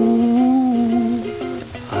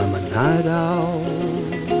 I'm a night owl.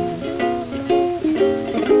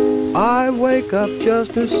 I wake up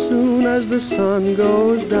just as soon as the sun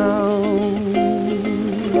goes down.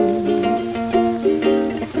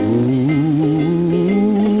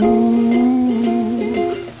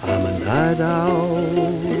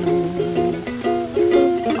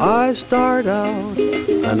 I start out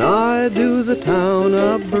and I do the town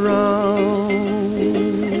around.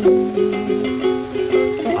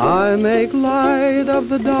 I make light of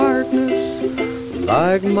the darkness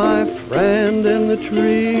like my friend in the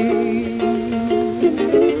tree.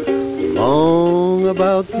 Long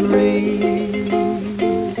about 3,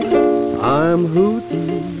 I'm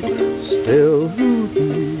hooting, still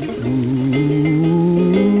hooting.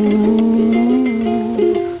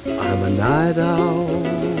 I'm a night owl.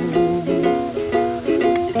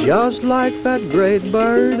 Just like that great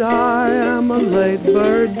bird, I am a late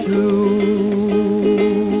bird too.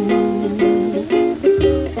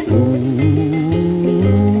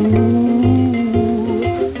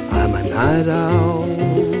 I'm a night owl.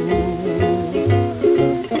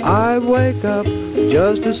 I wake up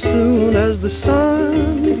just as soon as the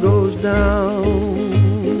sun goes down.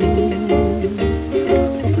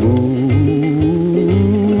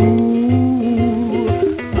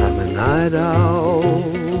 I'm a night owl.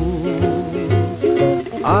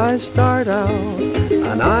 I start out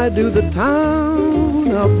and I do the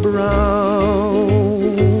town around.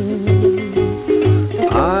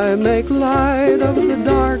 I make light of the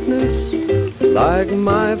darkness like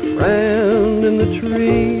my friend in the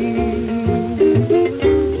tree.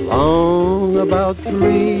 Long about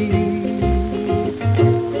 3,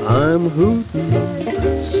 I'm hooting,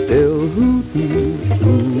 still hooting.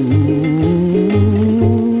 Ooh,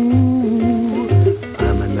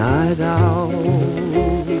 I'm a night owl.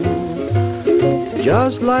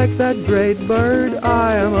 Just like that great bird,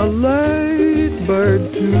 I am a late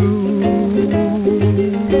bird too.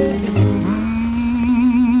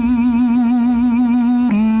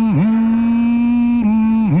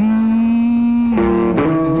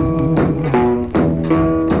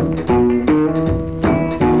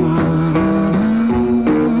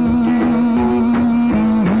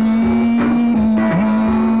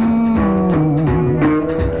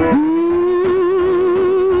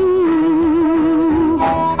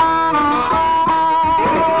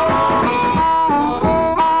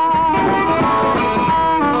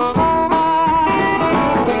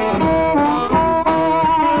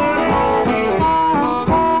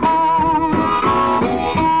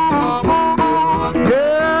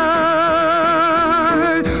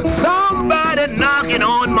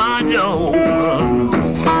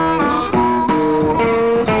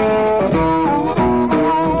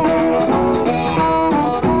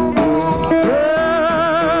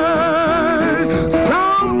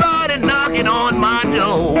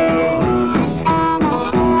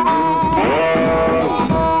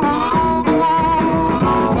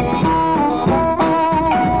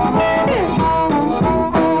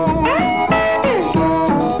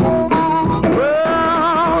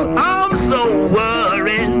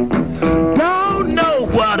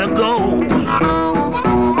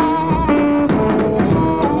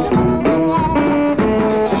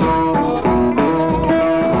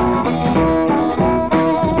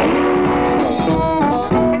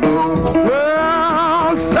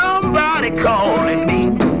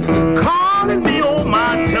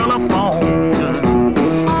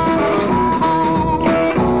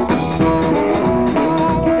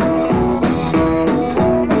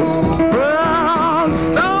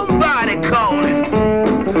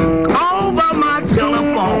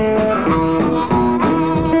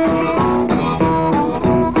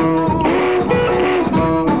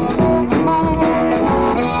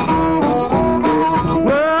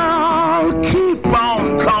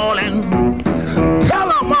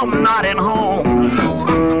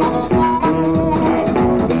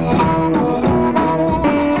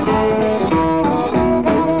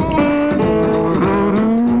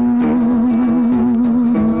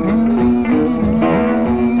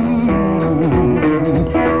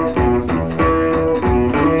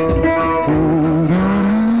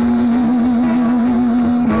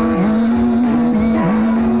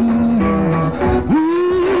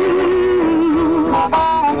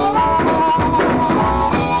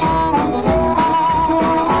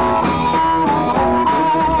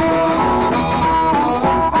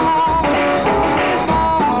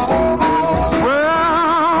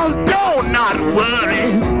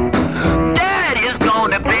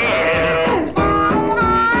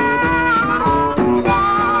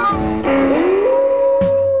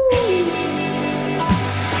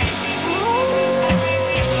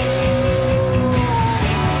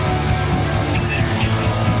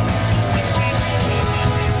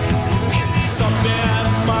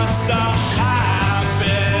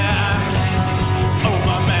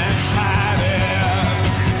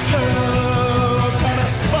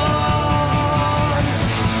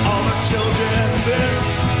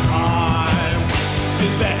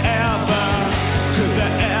 Did they ever, could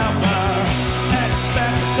they ever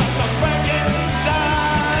expect such a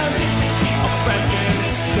Frankenstein? A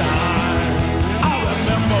Frankenstein. I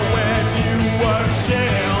remember when you were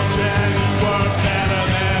children, you were better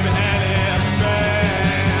than any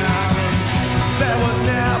man. There was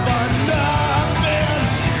never nothing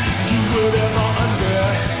you would ever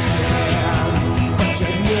understand. But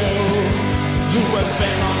you knew who was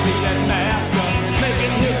bang on being master,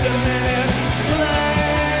 making his demented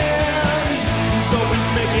plans. He's always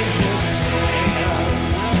making his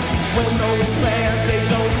plans. When those plans, they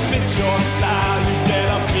don't fit your style, you get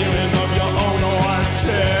a feeling of your own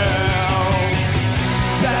hotel.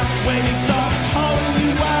 That's when he starts calling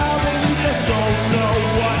you out and you just don't know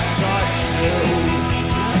what to do.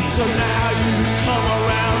 So now you come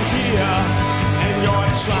around here and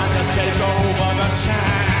you're trying to take over the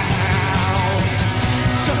town.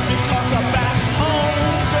 Just because I'm back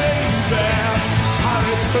home, baby, how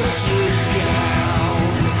they put you down.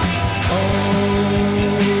 Oh,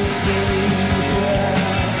 baby,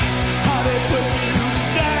 how they put you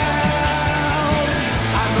down.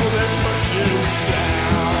 I know they put you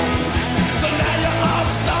down. So now you're all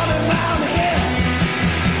starting around here.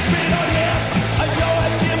 Bitterness of your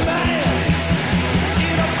demands.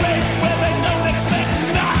 In a place where they don't expect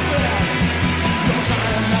nothing. You're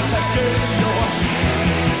trying not to dirty your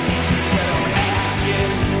hands. When I'm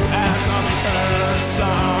asking you as a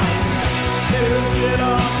person,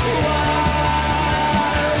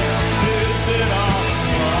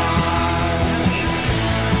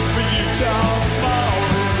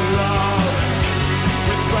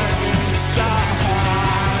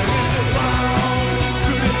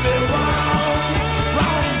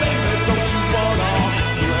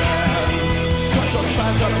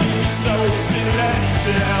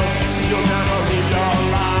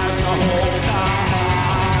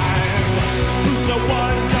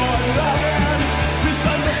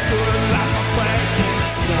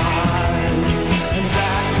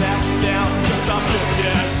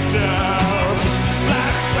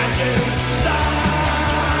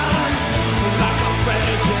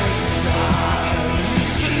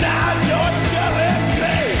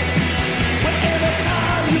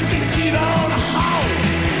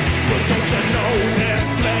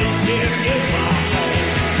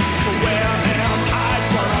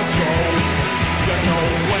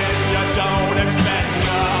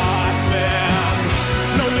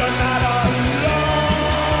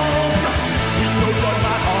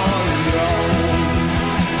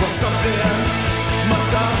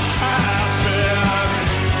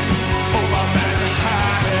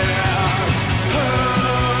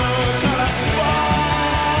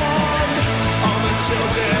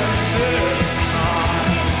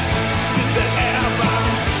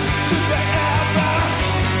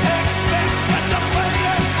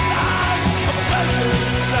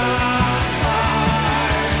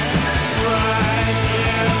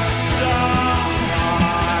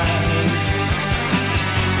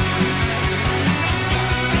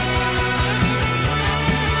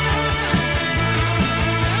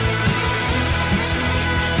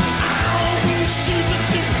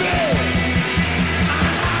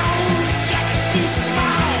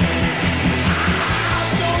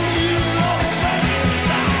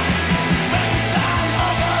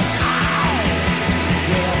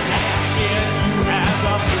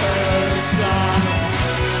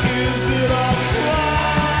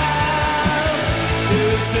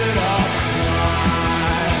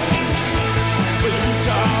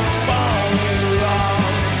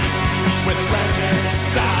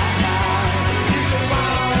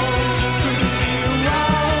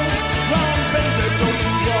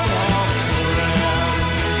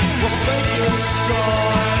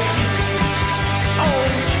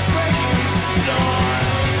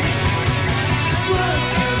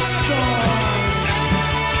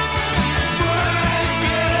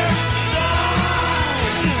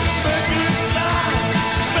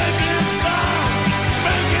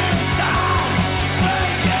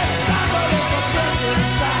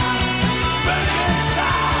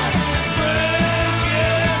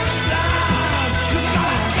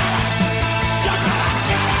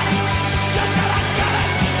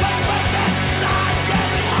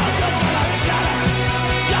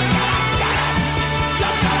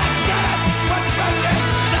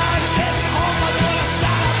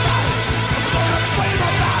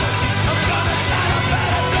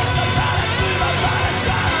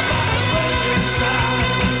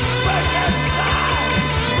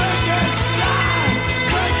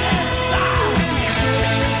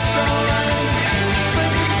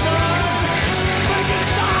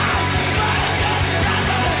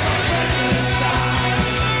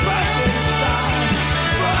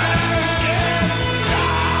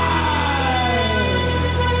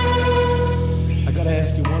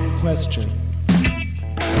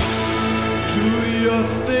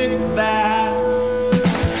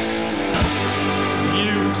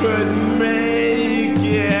 could make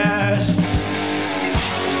it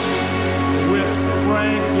with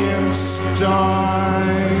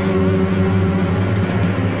Frankenstein.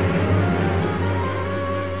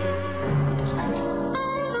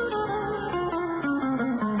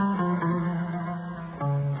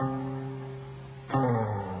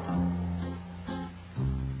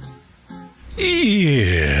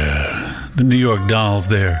 Yeah, the New York Dolls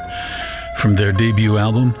there, from their debut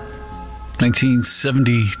album,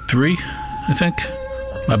 1973, I think.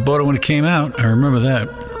 I bought it when it came out, I remember that.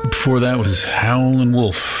 Before that was Howlin'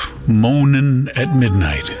 Wolf, Moanin' at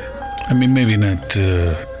Midnight. I mean, maybe not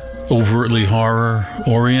overtly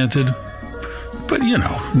horror-oriented, but, you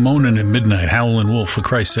know, Moanin' at Midnight, Howlin' Wolf, for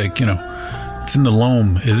Christ's sake, you know. It's in the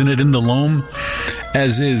loam, isn't it? In the loam?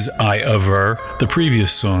 As is, I aver, the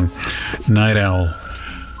previous song, Night Owl,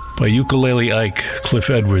 by Ukulele Ike, Cliff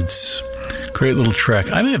Edwards. Great little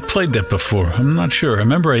track. I may have played that before. I'm not sure. I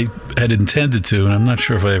remember I had intended to, and I'm not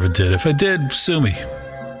sure if I ever did. If I did, sue me.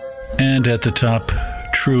 And at the top,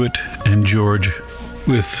 Truett and George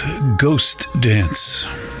with Ghost Dance.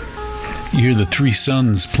 You hear the Three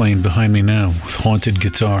Sons playing behind me now with haunted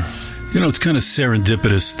guitar. You know, it's kind of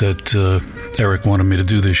serendipitous that Eric wanted me to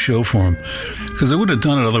do this show for him, because I would have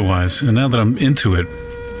done it otherwise. And now that I'm into it,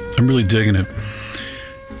 I'm really digging it.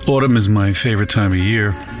 Autumn is my favorite time of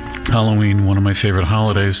year. Halloween, one of my favorite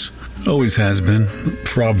holidays. Always has been,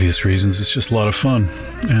 for obvious reasons. It's just a lot of fun.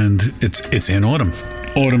 And it's in autumn.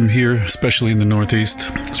 Autumn here, especially in the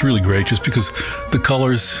Northeast, it's really great just because the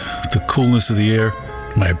colors, the coolness of the air.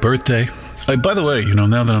 My birthday. By the way, you know,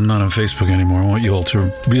 now that I'm not on Facebook anymore, I want you all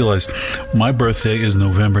to realize my birthday is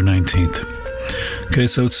November 19th. Okay,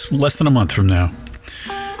 so it's less than a month from now.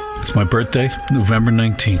 It's my birthday, November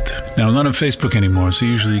 19th. Now, I'm not on Facebook anymore, so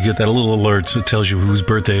usually you get that little alert that tells you whose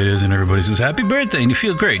birthday it is, and everybody says, happy birthday, and you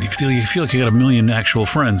feel great. You feel like you got a million actual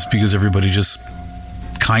friends because everybody just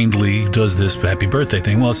kindly does this happy birthday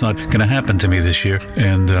thing. Well, it's not going to happen to me this year.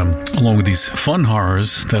 And along with these fun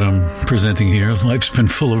horrors that I'm presenting here, life's been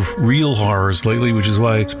full of real horrors lately, which is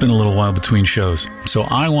why it's been a little while between shows. So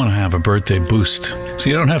I want to have a birthday boost.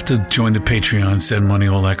 So you don't have to join the Patreon, send money,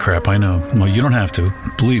 all that crap. I know. Well, you don't have to.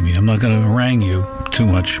 Believe me, I'm not going to harangue you too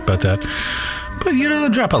much about that. But, you know,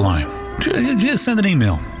 drop a line. Just send an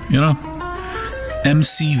email, you know.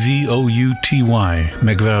 MCVOUTY,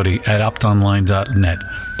 McVouty at optonline.net.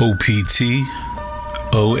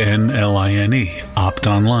 OPTONLINE,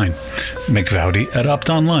 optonline. McVouty at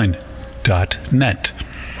optonline.net.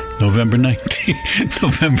 November 19th.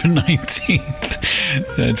 November 19th.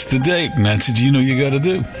 That's the date, and that's what you know you got to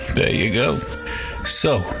do. There you go.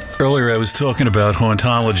 So, earlier I was talking about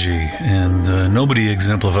hauntology, and nobody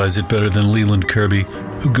exemplifies it better than Leland Kirby,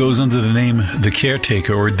 who goes under the name The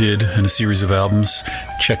Caretaker, or did, in a series of albums.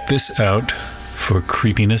 Check this out for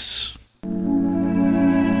creepiness.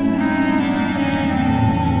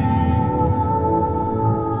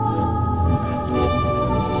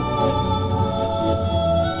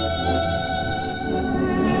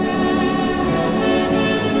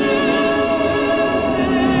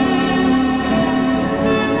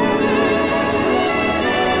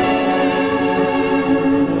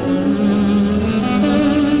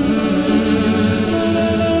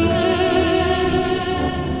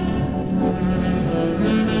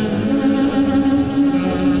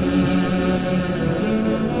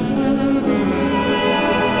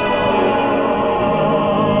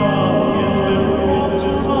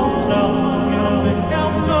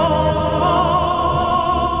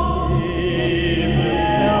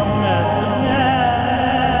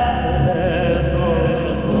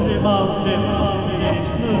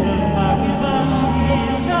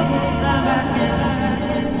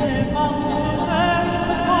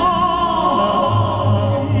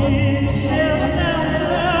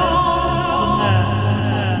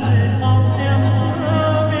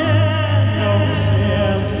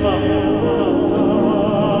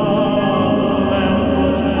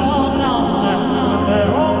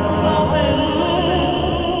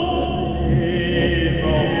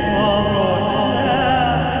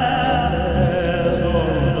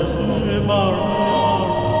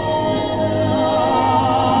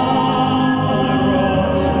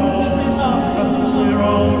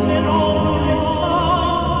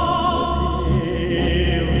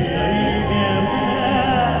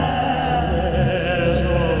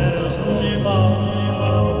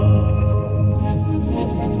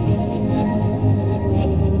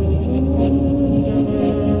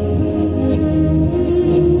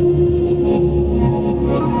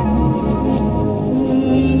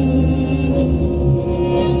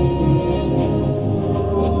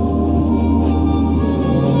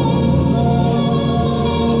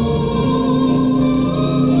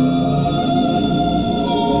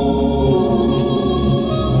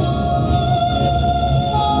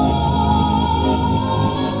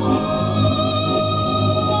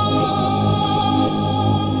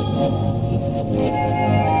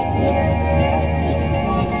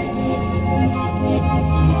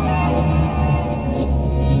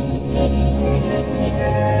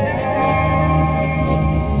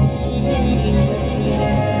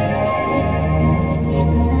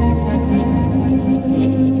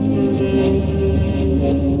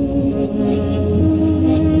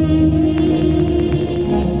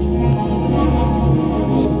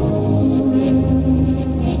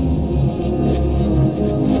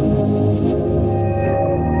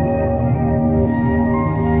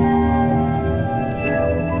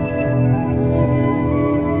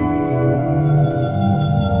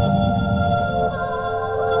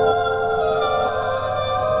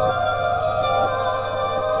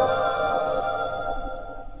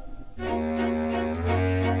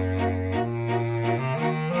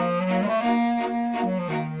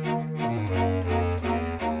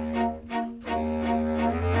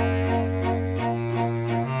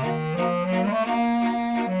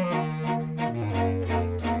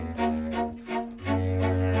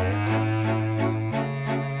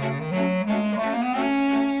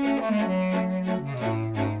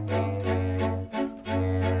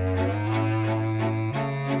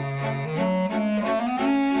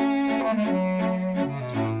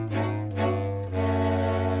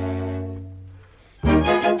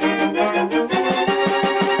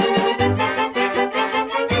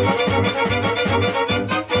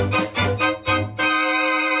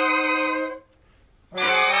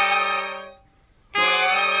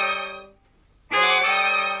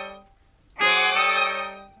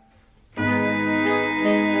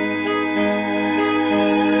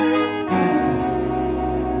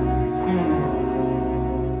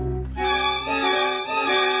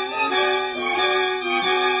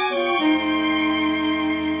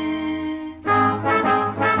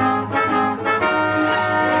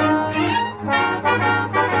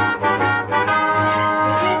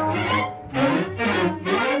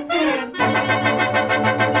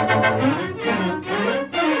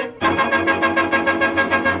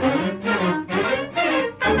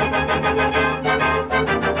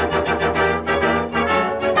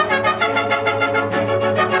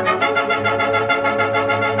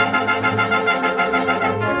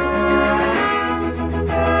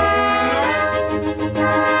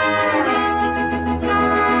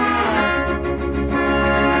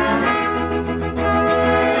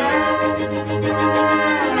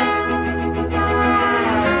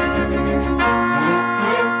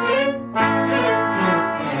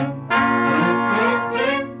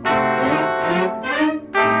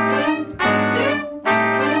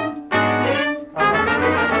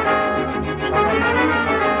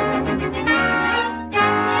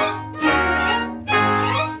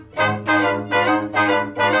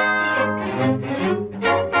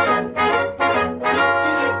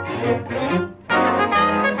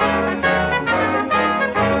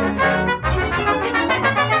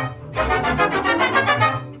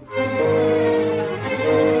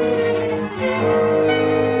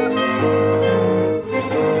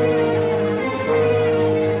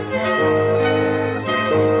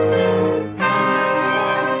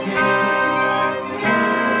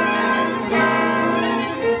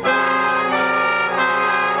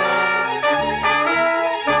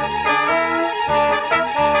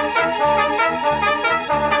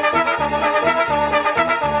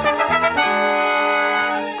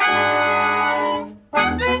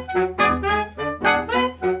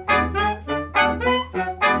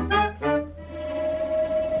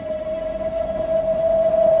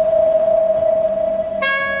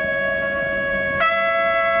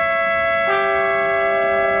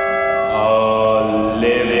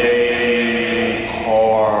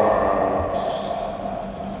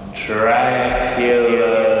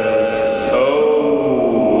 Dracula's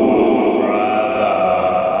soul brother.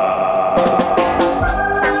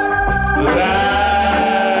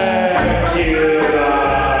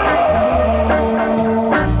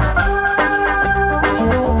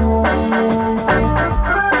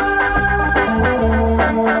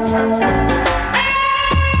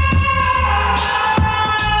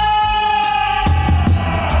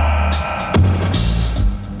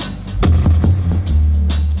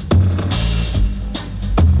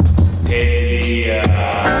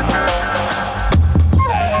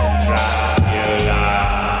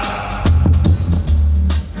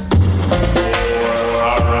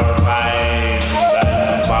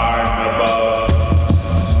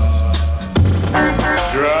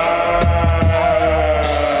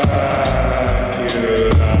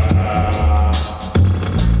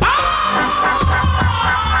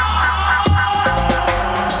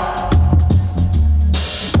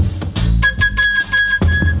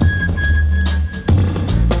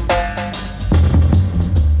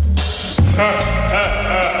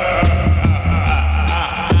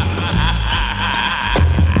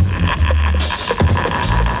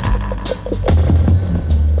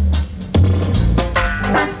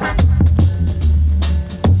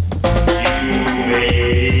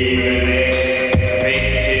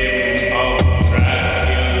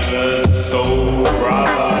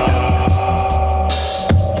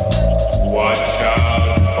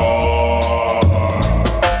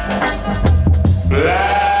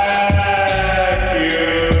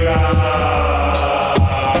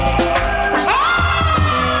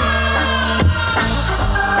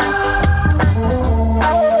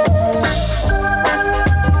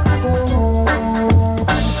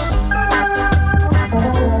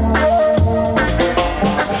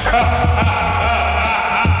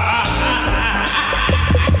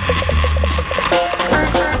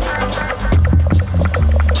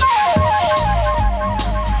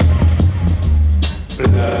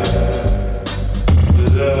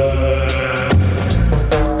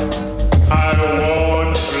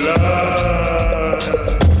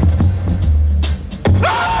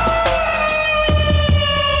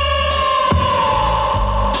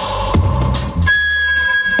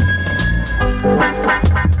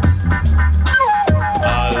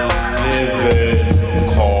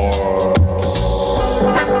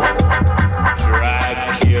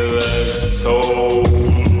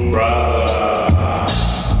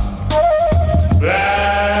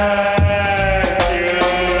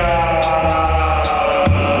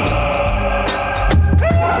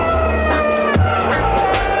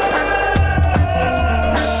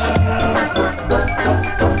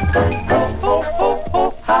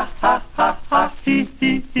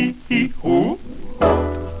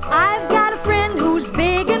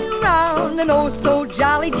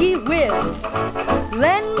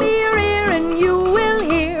 Lend me your ear and you will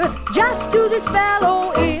hear just who this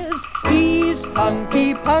fellow is. He's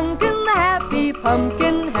Punky Punkin, the happy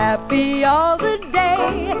pumpkin, happy all the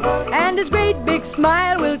day. And his great big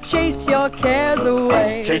smile will chase your cares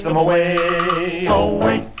away. Chase them away,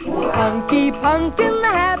 away. Punky Punkin, the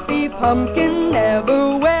happy pumpkin,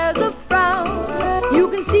 never wears a frown. You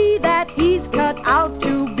can see that he's cut out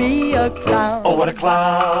to be a clown. Oh, what a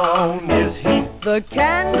clown is he. The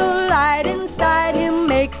candlelight inside him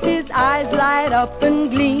makes his eyes light up and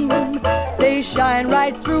gleam. They shine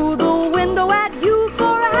right through the window at you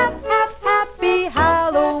for a happy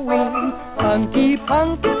Halloween. Punky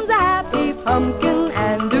Punkin's a happy pumpkin,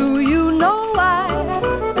 and do you know why?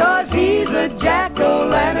 'Cause he's a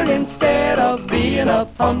jack-o'-lantern instead of being a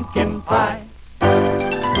pumpkin pie.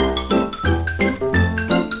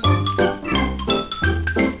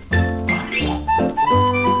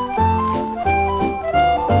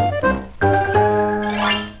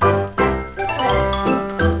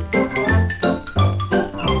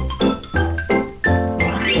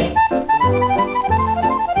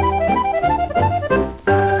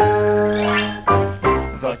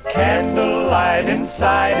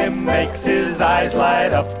 Inside him makes his eyes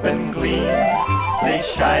light up and gleam. They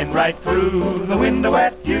shine right through the window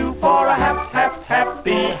at you for a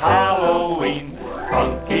happy Halloween.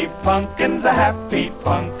 Punky Punkin's a happy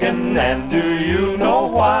pumpkin, and do you know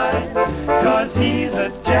why? 'Cause he's a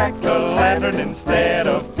jack-o'-lantern instead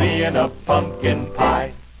of being a pumpkin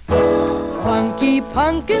pie. Punky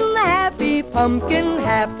Punkin, the happy pumpkin,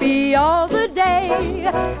 happy all the day.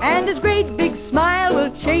 And his great big smile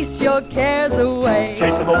will chase your cares away.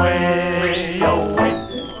 Chase them away, away.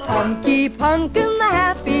 Punky Punkin, the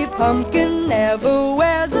happy pumpkin, never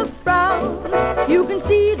wears a frown. You can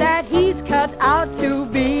see that he's cut out to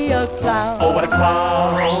be a clown. Oh, what a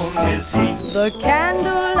clown is he. The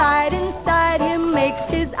candlelight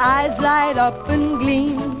eyes light up and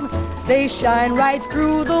gleam. They shine right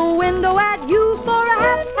through the window at you for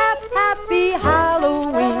a happy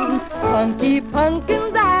Halloween. Punky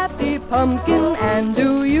Pumpkin's a happy pumpkin, and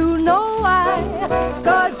do you know why?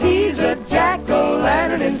 'Cause he's a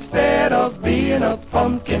jack-o'-lantern instead of being a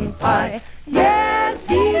pumpkin pie. Yes,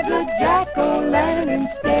 he's a jack-o'-lantern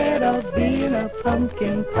instead of being a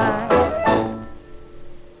pumpkin pie.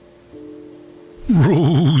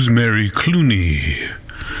 Rosemary Clooney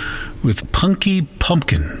with Punky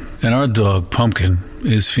Pumpkin. And our dog, Pumpkin,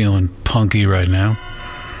 is feeling punky right now.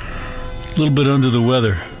 A little bit under the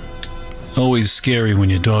weather. Always scary when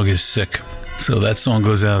your dog is sick. So that song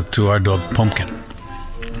goes out to our dog, Pumpkin.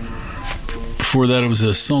 Before that, it was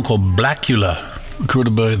a song called Blackula,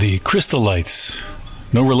 recorded by the Crystalites.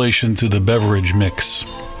 No relation to the beverage mix.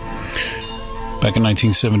 Back in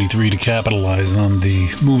 1973 to capitalize on the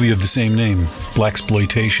movie of the same name,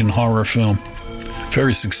 blaxploitation horror film.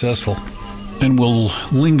 Very successful. And we'll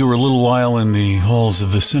linger a little while in the halls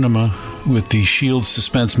of the cinema with the Shield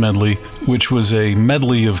Suspense Medley, which was a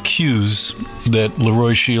medley of cues that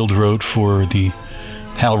Leroy Shield wrote for the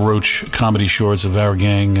Hal Roach comedy shorts of Our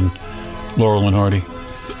Gang and Laurel and Hardy.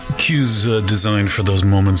 Cues designed for those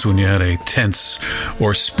moments when you had a tense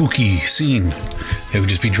or spooky scene. They would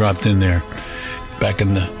just be dropped in there. Back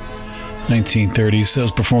in the 1930s, that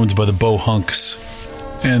was performed by the Bo Hunks.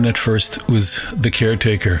 And at first was The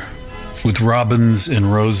Caretaker with Robins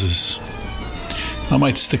and Roses. I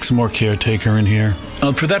might stick some more Caretaker in here.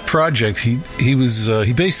 For that project, he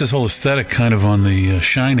based this whole aesthetic kind of on The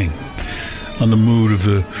Shining, on the mood of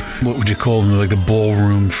the, what would you call them, like the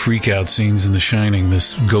ballroom freak-out scenes in The Shining,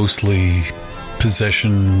 this ghostly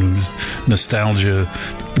possession, nostalgia.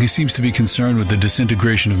 He seems to be concerned with the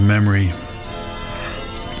disintegration of memory.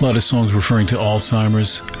 A lot of songs referring to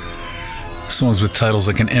Alzheimer's. Songs with titles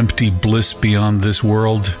like An Empty Bliss Beyond This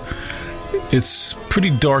World. It's pretty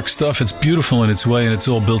dark stuff. It's beautiful in its way, and it's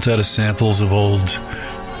all built out of samples of old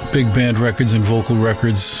big band records and vocal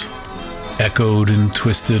records, echoed and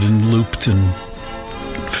twisted and looped and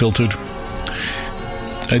filtered.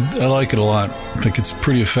 I like it a lot. I think it's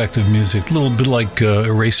pretty effective music. A little bit like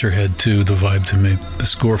Eraserhead, too, the vibe to me. The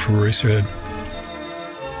score for Eraserhead.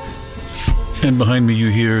 And behind me you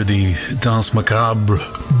hear the Danse Macabre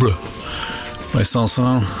by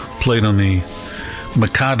Sanson, played on the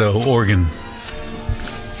Mikado organ,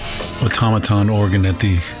 automaton organ at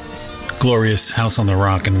the glorious House on the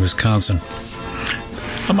Rock in Wisconsin.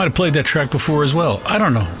 I might have played that track before as well. I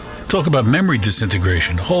don't know. Talk about memory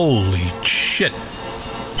disintegration. Holy shit.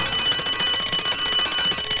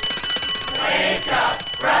 Wake up,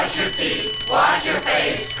 brush your teeth, wash your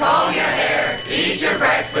face, comb your hair, eat your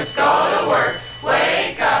breakfast, go to work.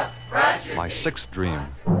 Wake up, brush your My sixth dream.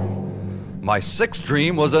 My sixth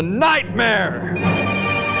dream was a nightmare!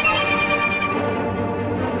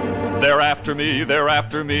 They're after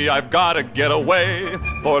me, I've gotta get away.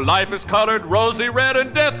 For life is colored rosy red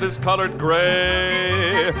and death is colored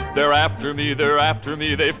gray. They're after me,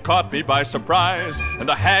 they've caught me by surprise. And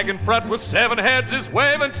a hag in front with 7 heads is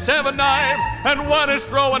waving 7 knives. And one is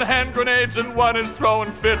throwing hand grenades and one is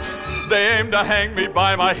throwing fits. They aim to hang me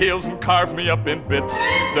by my heels and carve me up in bits.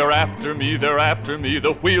 They're after me,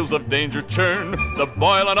 the wheels of danger churn. The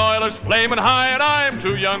boiling oil is flaming high and I'm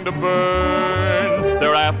too young to burn.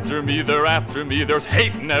 They're after me, there's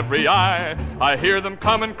hate in every eye. I hear them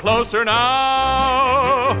coming closer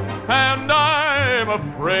now, and I'm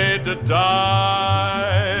afraid to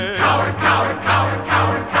die. Coward, coward, coward,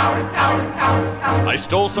 coward, coward, coward, coward, coward. I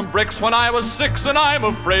stole some bricks when I was 6 and I'm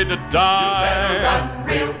afraid to die. You better run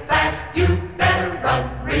real fast, you better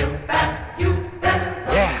run real fast, you better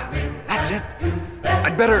run. Yeah, that's it.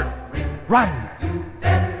 I'd better run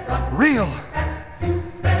real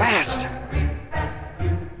fast.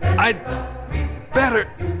 I'd better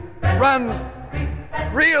run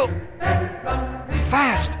real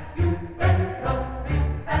fast.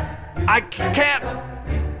 I can't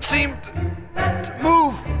seem to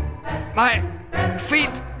move my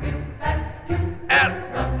feet at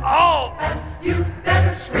all. You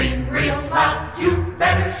better scream real loud. You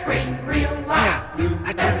better scream real loud. Yeah,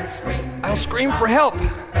 that's it. I'll scream for help.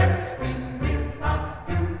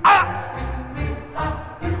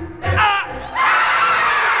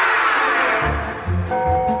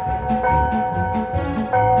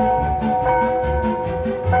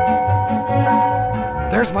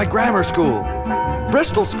 There's my grammar school,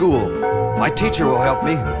 Bristol School. My teacher will help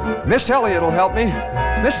me. Miss Elliott will help me.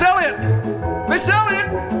 Miss Elliott! Miss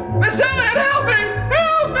Elliott! Miss Elliott, help me!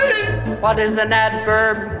 Help me! What is an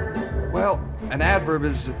adverb? Well, an adverb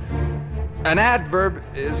is...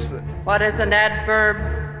 What is an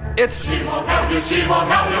adverb? It's... She won't help you, she won't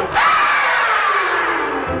help you.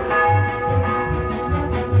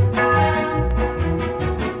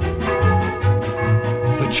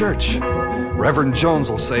 the church. Reverend Jones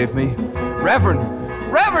will save me. Reverend,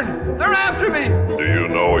 they're after me. Do you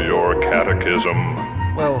know your catechism?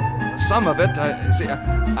 Well, some of it.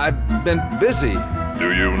 I've been busy.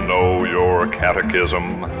 Do you know your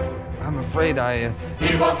catechism? I'm afraid I...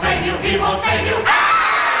 He won't save you, he won't save you.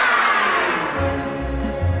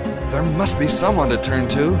 There must be someone to turn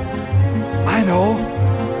to. I know.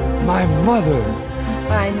 My mother.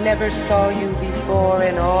 I never saw you before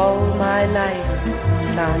in all my life,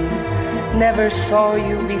 son. Never saw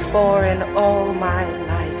you before in all my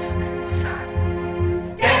life,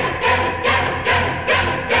 son.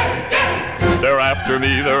 They're after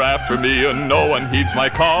me, and no one heeds my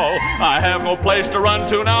call. I have no place to run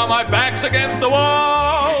to now, my back's against the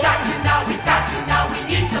wall. We've got you now, we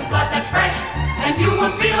need some blood that's fresh. And you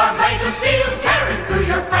will feel our blades of steel tearing through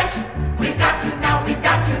your flesh. We've got you now,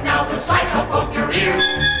 we'll slice off both your ears.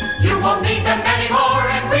 You won't need them anymore,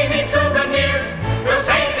 and we need souvenirs. We'll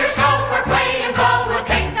save your soul for playing ball, we'll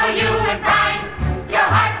tinkle you and grind. Your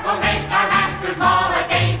heart will make our masters maul a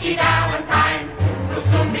dainty valentine. We'll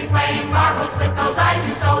soon be playing marbles with those eyes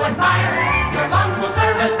you so admire. Your lungs will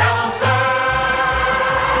serve as bellows, sir,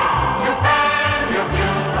 to fan your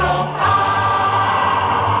funeral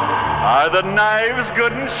pyre. Are the knives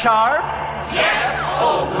good and sharp? Yes,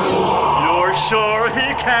 old ghoul. You're sure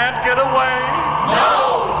he can't get away?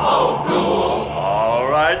 No, old ghoul. All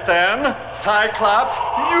right then, Cyclops,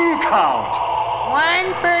 you count.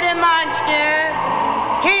 1 for the monster,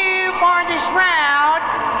 2 for the shroud,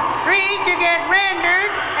 3 to get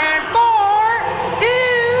rendered, and 4 to...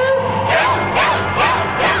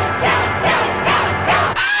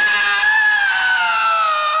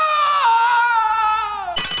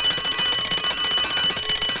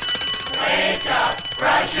 Wake up,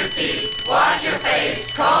 brush your teeth, wash your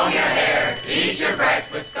face, comb your hair, eat your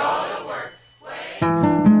breakfast, go to work.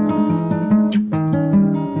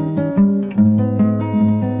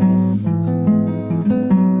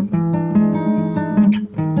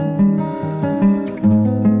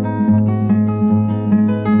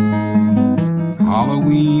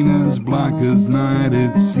 Halloween as black as night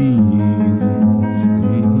it seems.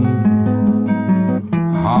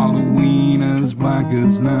 Halloween as black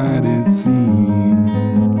as night it seems.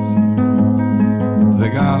 They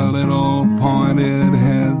got a little pointed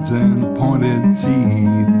heads and pointed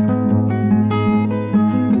teeth.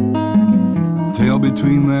 Tail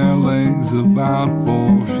between their legs about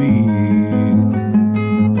 4 feet.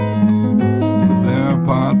 With their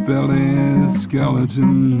pot-bellied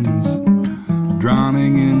skeletons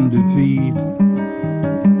drowning in defeat.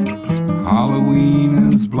 Halloween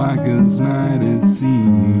as black as night it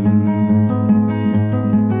seems.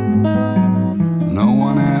 No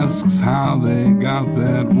one asks how they got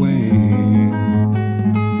that way.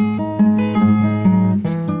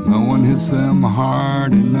 No one hits them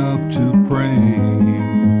hard enough to pray.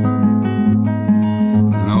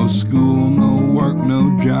 No school, no work, no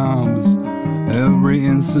jobs. Every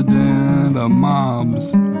incident a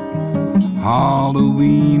mob's.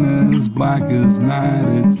 Halloween as black as night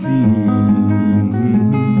it seems.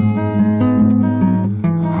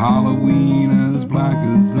 Halloween as black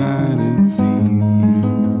as night it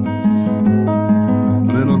seems.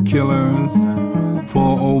 Little killers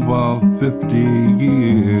for over 50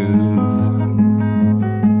 years.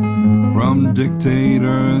 From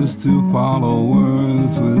dictators to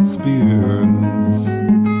followers with spears.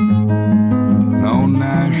 No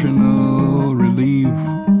national relief,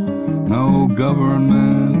 no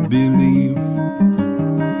government belief.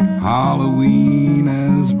 Halloween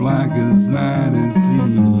as black as night it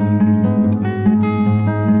seems.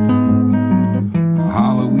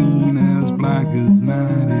 Halloween as black as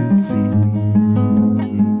night it seems.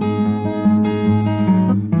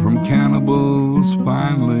 From cannibals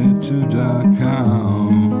finally to Dachau.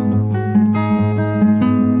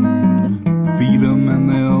 Feed them and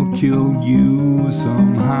they'll kill you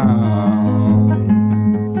somehow.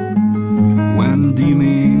 When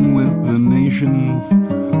dealing with the nations,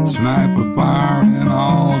 sniper fire in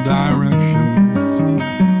all directions.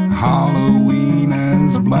 Halloween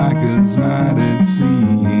as black as night it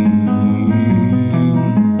seems.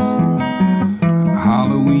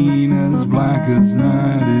 Halloween as black as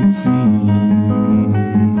night it seems.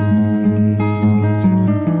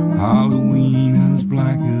 Halloween as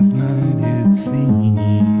black as night it seems.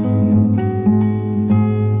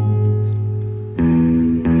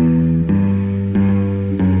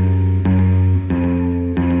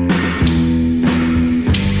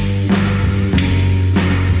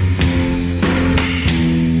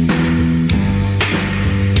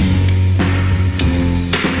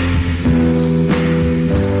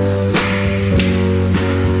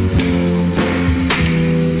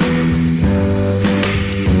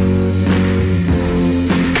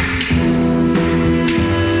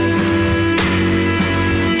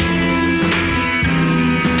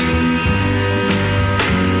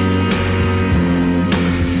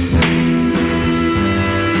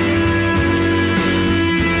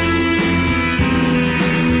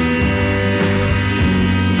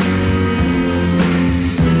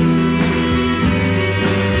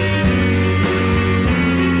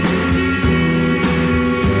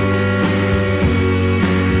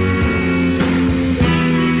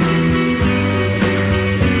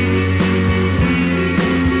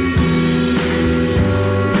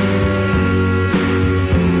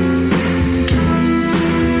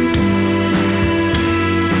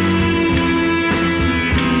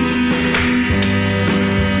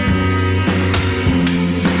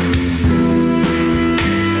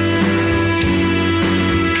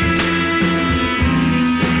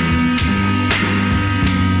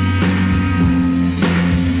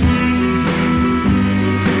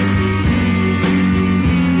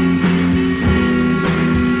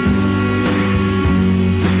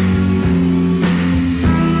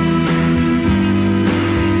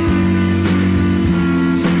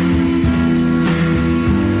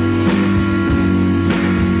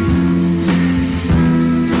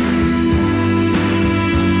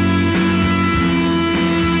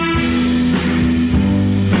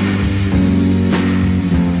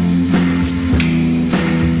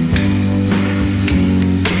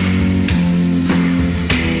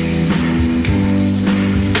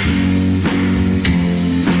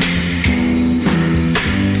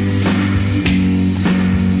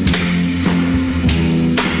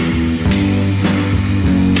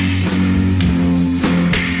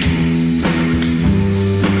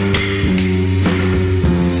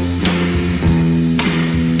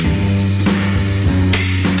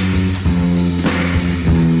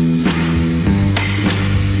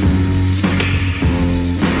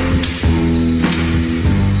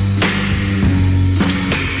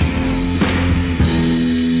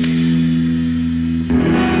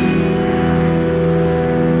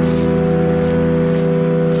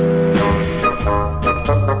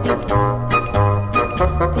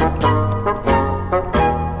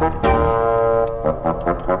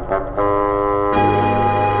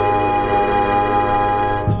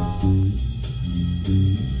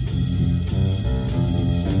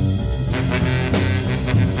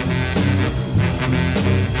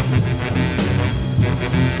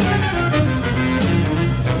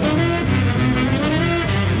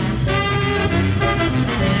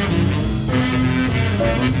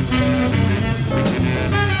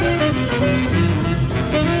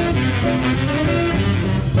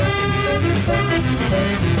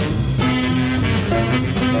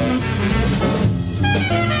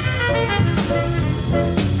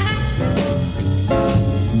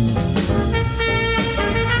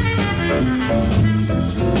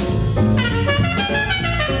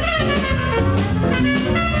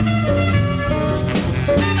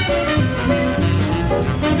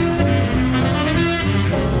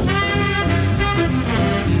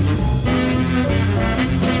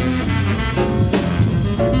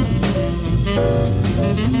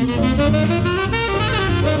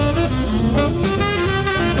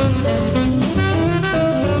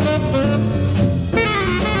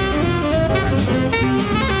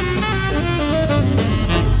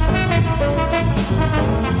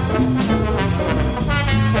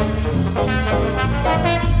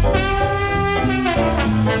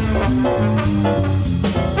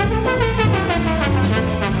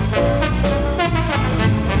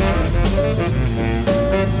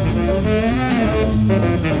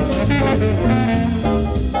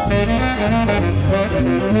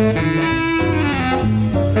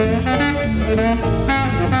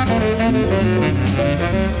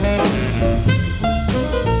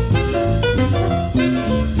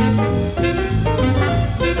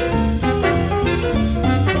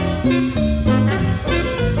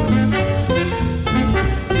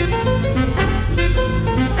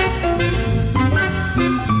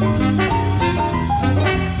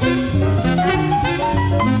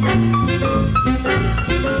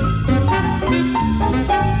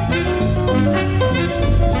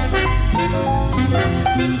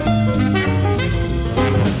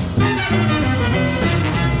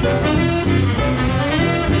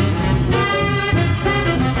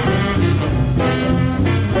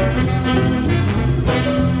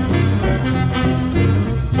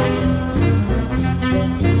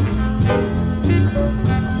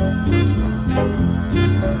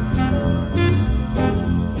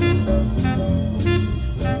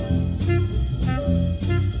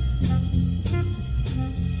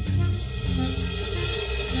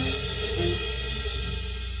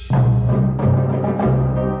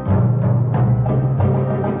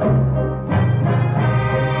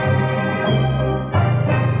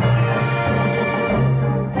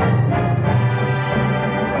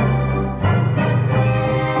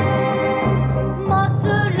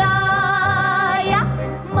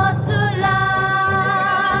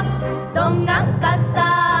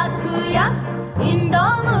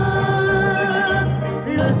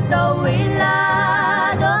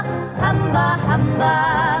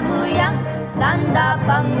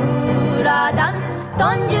 방울하단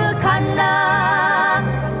던죽하나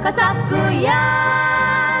가사쿠양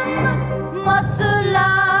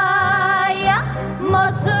머슬라야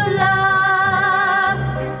머슬라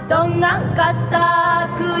동안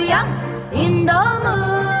가사쿠양 인도무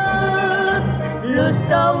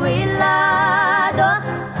루스토윌라도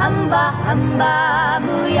한바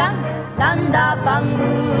무양 난다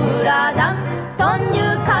방울하단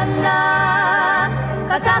던죽하나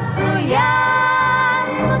가사쿠양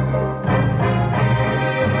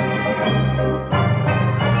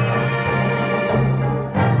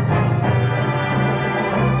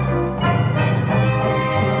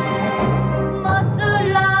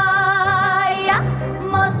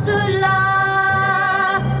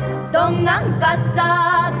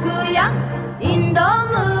동안가사쿠양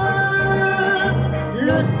인도무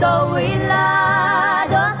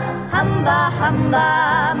루스토윌라도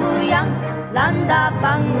한바 무양 란다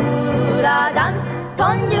방울하단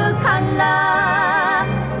던죽하나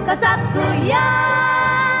가사쿠양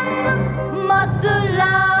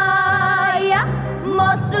머슬라야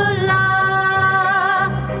머슬라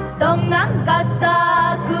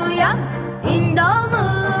동안가사쿠양 인도무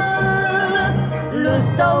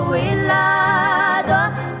루스토윌라도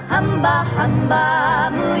한바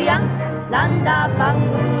무양 란다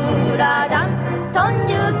방울하단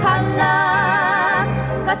던죽하나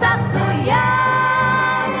가사쿠양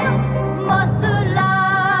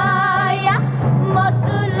머슬라야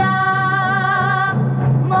머슬라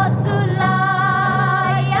머슬라야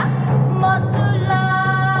머슬라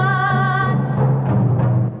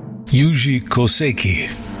Yuji Koseki,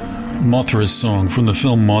 Mothra's song from the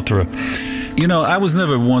film Mothra. You know, I was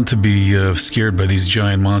never one to be scared by these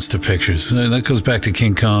giant monster pictures. That goes back to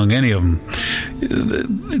King Kong, any of them.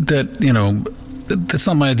 That's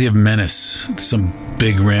not my idea of menace. Some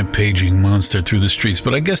big rampaging monster through the streets.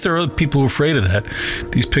 But I guess there are people who are afraid of that.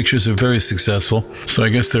 These pictures are very successful. So I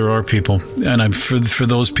guess there are people. And for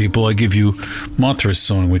those people, I give you Mothra's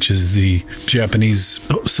song, which is the Japanese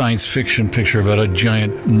science fiction picture about a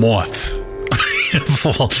giant moth.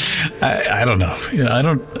 Well, I don't know.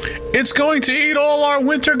 It's going to eat all our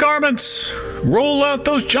winter garments. Roll out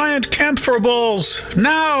those giant camphor balls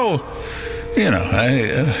now.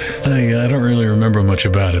 I don't really remember much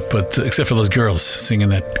about it, but except for those girls singing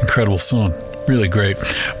that incredible song. Really great.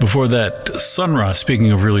 Before that, Sun Ra,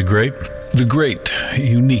 speaking of really great, the great,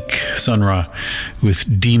 unique Sun Ra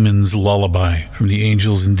with Demon's Lullaby from the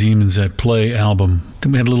Angels and Demons at Play album.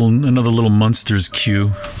 Then we had another little Munsters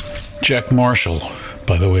cue. Jack Marshall,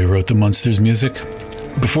 by the way, wrote the Munsters music.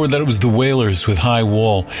 Before that, it was the Wailers with High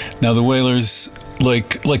Wall. Now, the Wailers,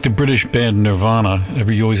 like the British band Nirvana,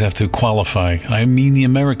 you always have to qualify. I mean the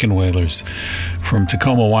American Wailers from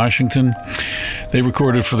Tacoma, Washington. They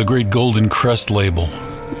recorded for the great Golden Crest label.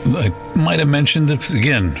 I might have mentioned it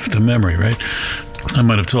again, the memory, right? I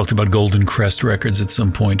might have talked about Golden Crest Records at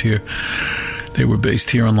some point here. They were based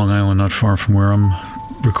here on Long Island, not far from where I'm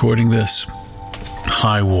recording this.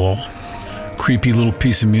 High Wall, creepy little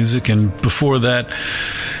piece of music. And before that,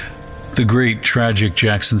 the great tragic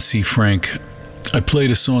Jackson C. Frank. I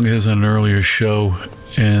played a song of his on an earlier show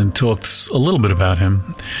and talked a little bit about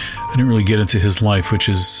him. I didn't really get into his life, which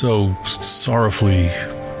is so sorrowfully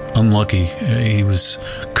unlucky. He was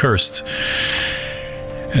cursed,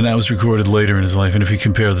 and that was recorded later in his life. And if you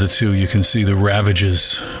compare the two, you can see the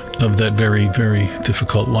ravages of that very, very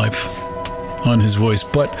difficult life on his voice.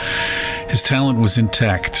 But his talent was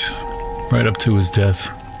intact right up to his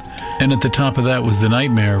death. And at the top of that was The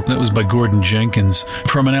Nightmare. That was by Gordon Jenkins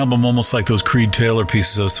from an album almost like those Creed Taylor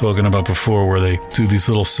pieces I was talking about before, where they do these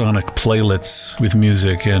little sonic playlets with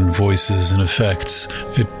music and voices and effects.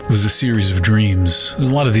 It was a series of dreams. There's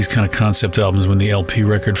a lot of these kind of concept albums when the LP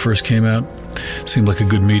record first came out. Seemed like a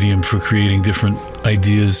good medium for creating different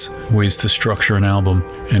ideas, ways to structure an album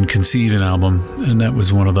and conceive an album. And that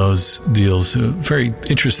was one of those deals. A very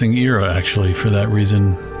interesting era, actually, for that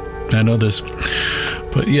reason and others.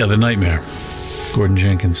 But yeah, The Nightmare, Gordon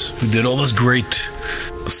Jenkins, who did all those great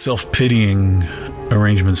self-pitying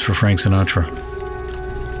arrangements for Frank Sinatra.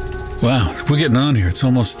 Wow, we're getting on here. It's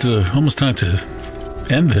almost time to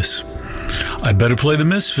end this. I better play the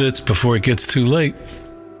Misfits before it gets too late.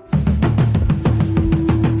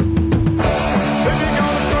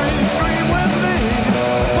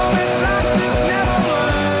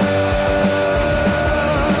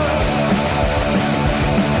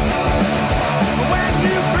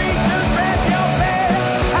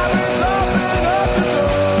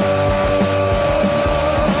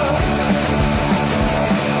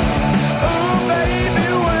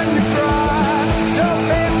 Your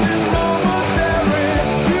face is momentary.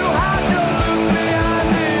 You hide your looks behind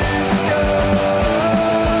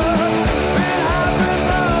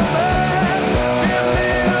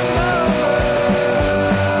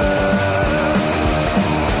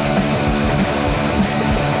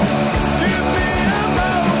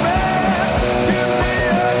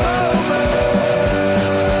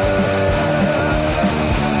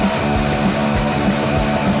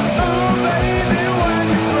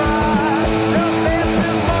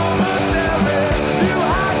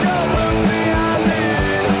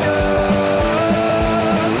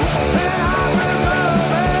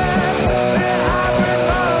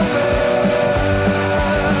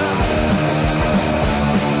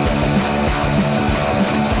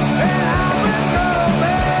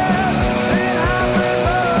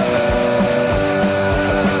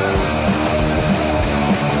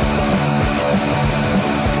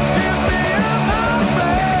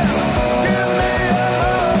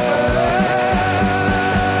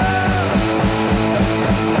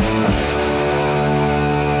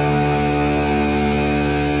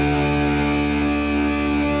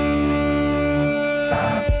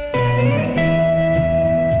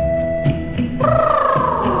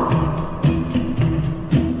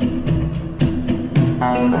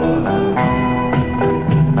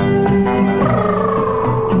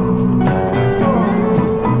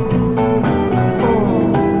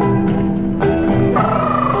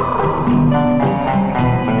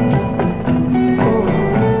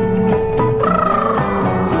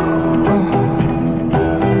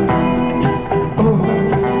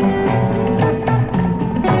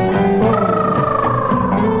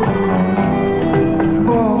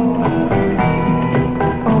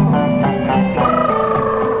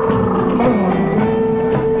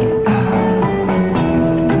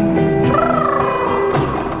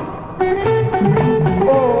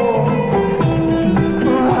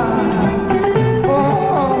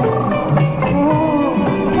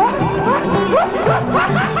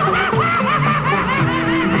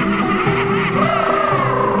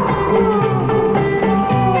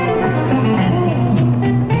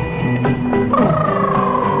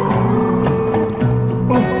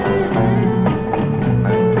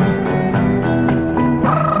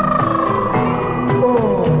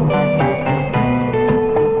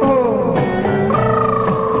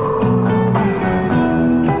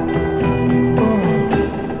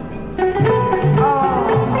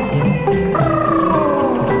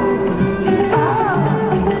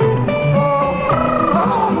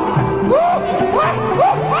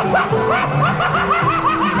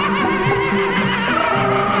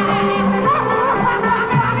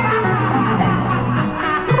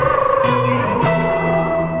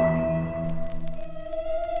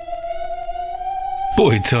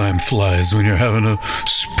Boy, time flies when you're having a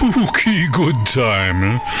spooky good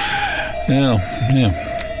time. Yeah.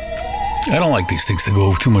 I don't like these things to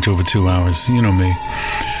go too much over 2 hours. You know me.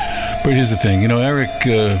 But here's the thing. You know, Eric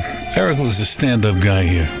was a stand-up guy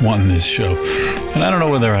here wanting this show. And I don't know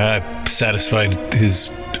whether I satisfied his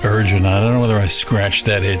urge or not. I don't know whether I scratched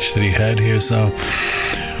that itch that he had here. So,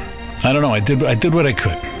 I don't know. I did what I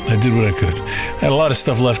could. I had a lot of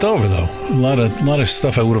stuff left over, though. A lot of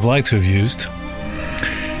stuff I would have liked to have used.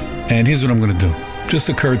 And here's what I'm going to do. Just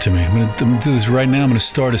occurred to me. I'm going to do this right now. I'm going to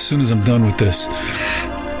start as soon as I'm done with this.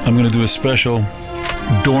 I'm going to do a special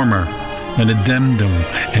dormer, an addendum,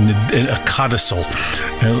 and a codicil,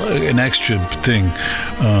 an extra thing,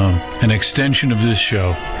 an extension of this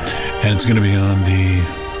show. And it's going to be on the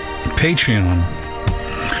Patreon.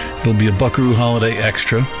 It'll be a Buckaroo Holiday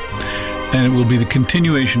Extra. And it will be the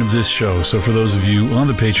continuation of this show. So for those of you on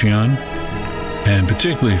the Patreon, and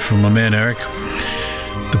particularly for my man Eric,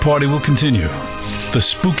 the party will continue. The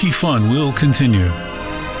spooky fun will continue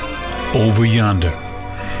over yonder.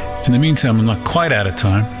 In the meantime, I'm not quite out of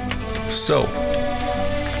time. So,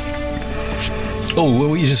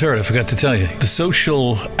 what you just heard, I forgot to tell you. The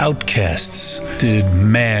Social Outcasts did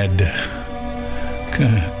Mad,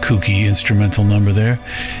 kooky instrumental number there.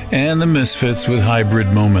 And the Misfits with Hybrid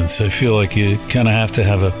Moments. I feel like you kind of have to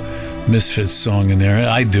have a Misfits song in there.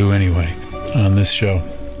 I do anyway, on this show.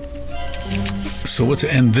 So let's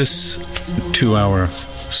end this 2-hour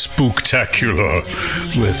spooktacular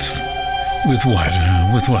with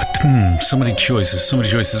what? So many choices.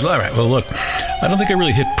 All right, well, look, I don't think I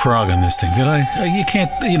really hit Prague on this thing, did I? You can't,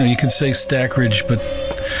 you can say Stackridge, but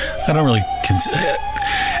I don't really...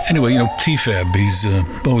 Anyway, T-Fab, he's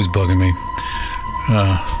always bugging me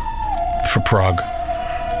for Prague.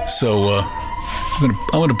 So I'm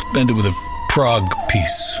gonna end it with a Prague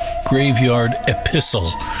piece, Graveyard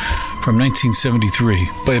Epistle, from 1973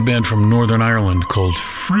 by a band from Northern Ireland called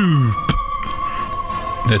Froop.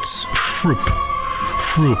 That's Froop,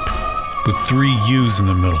 with 3 U's in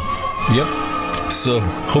the middle. Yep. So,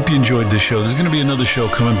 hope you enjoyed this show. There's going to be another show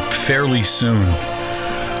coming fairly soon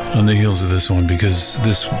on the heels of this one, because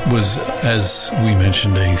this was, as we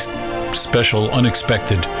mentioned, a special,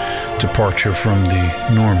 unexpected departure from the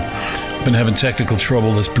norm. I've been having technical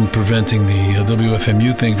trouble that's been preventing the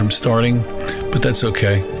WFMU thing from starting, but that's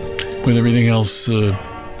okay. With everything else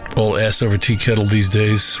all ass over tea kettle these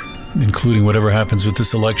days, including whatever happens with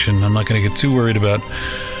this election, I'm not going to get too worried about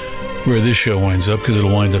where this show winds up, because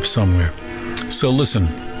it'll wind up somewhere. So listen,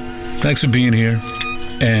 thanks for being here.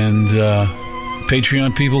 And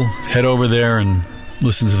Patreon people, head over there and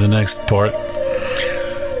listen to the next part.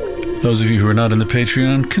 Those of you who are not in the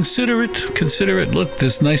Patreon, consider it. Look,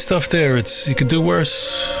 there's nice stuff there. You could do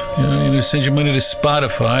worse. You're going to send your money to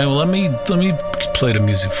Spotify. Well, let me play the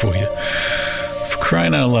music for you. For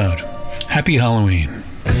crying out loud. Happy Halloween.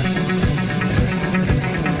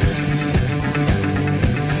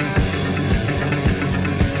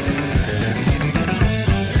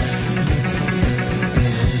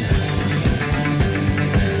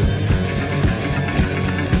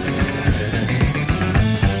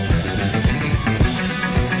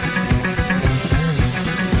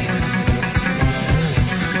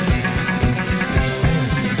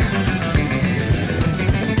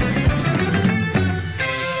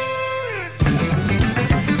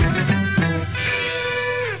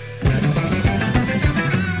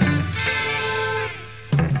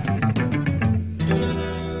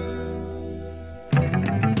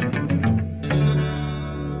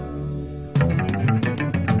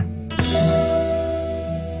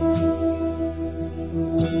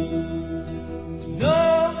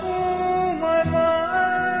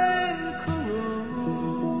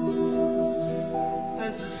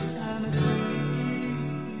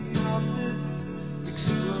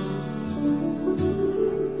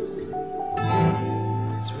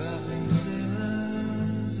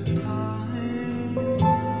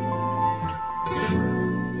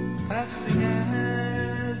 passing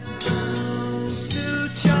as the bell still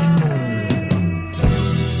chimes.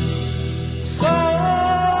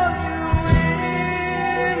 Saw you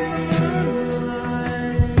in the moonlight,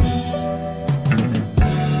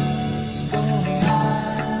 stony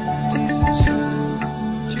eyes that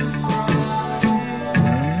showed you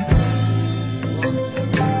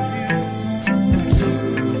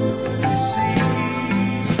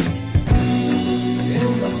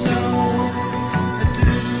myself, I do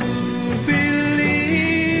believe.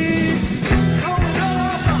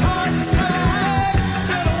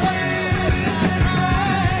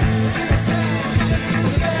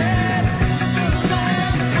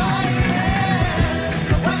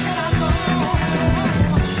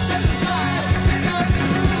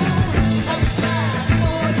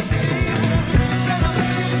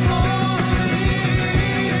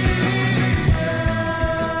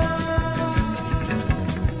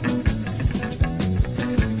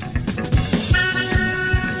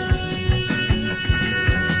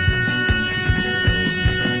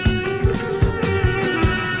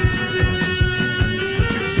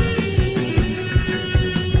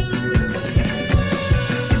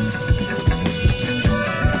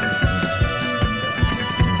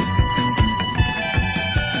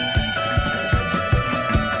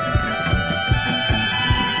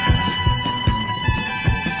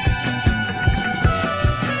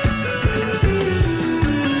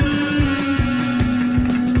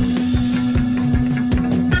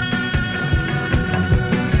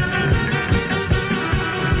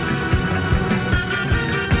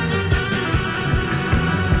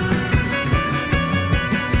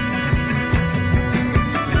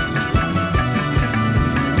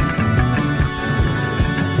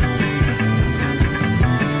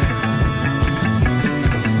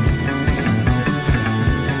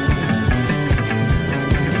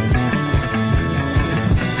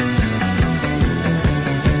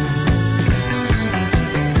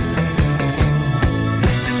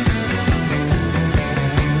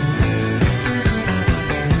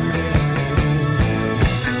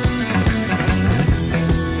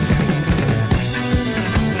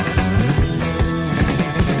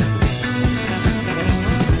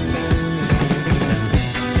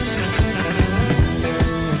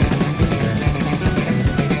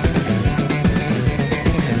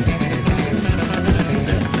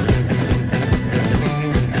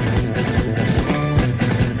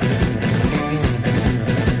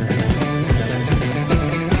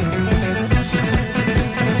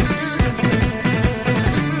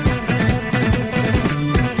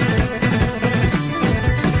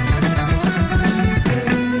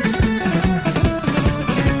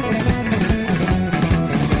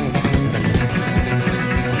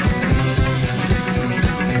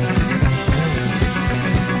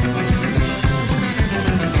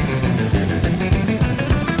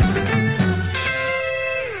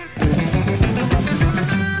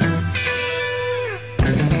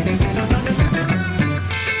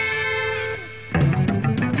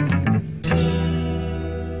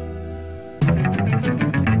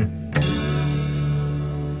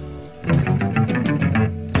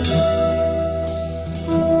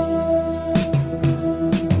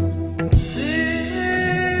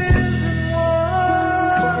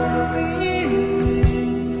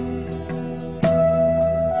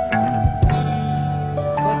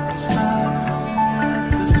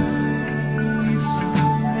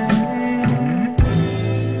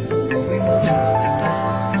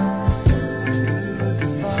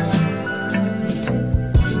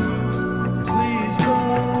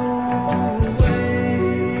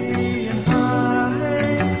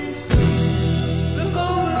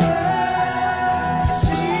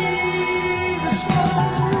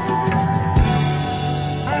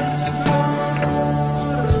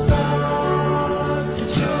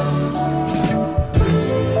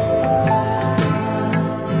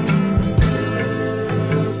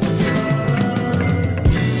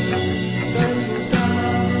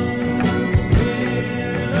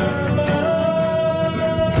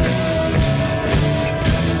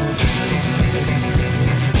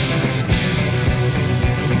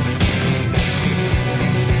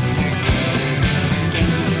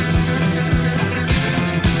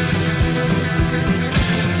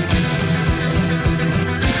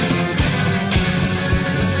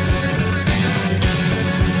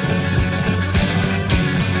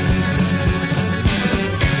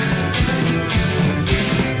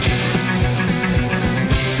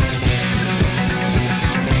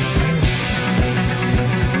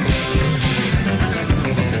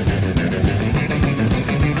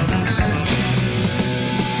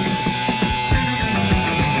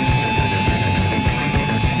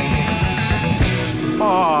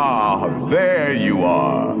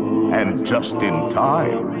 just in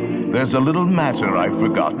time. There's a little matter I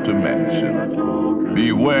forgot to mention.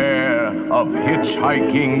 Beware of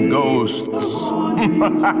hitchhiking ghosts.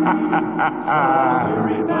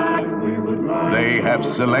 They have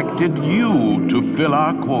selected you to fill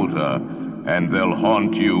our quota, and they'll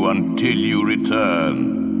haunt you until you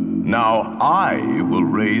return. Now I will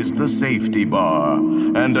raise the safety bar,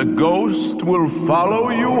 and a ghost will follow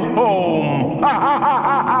you home.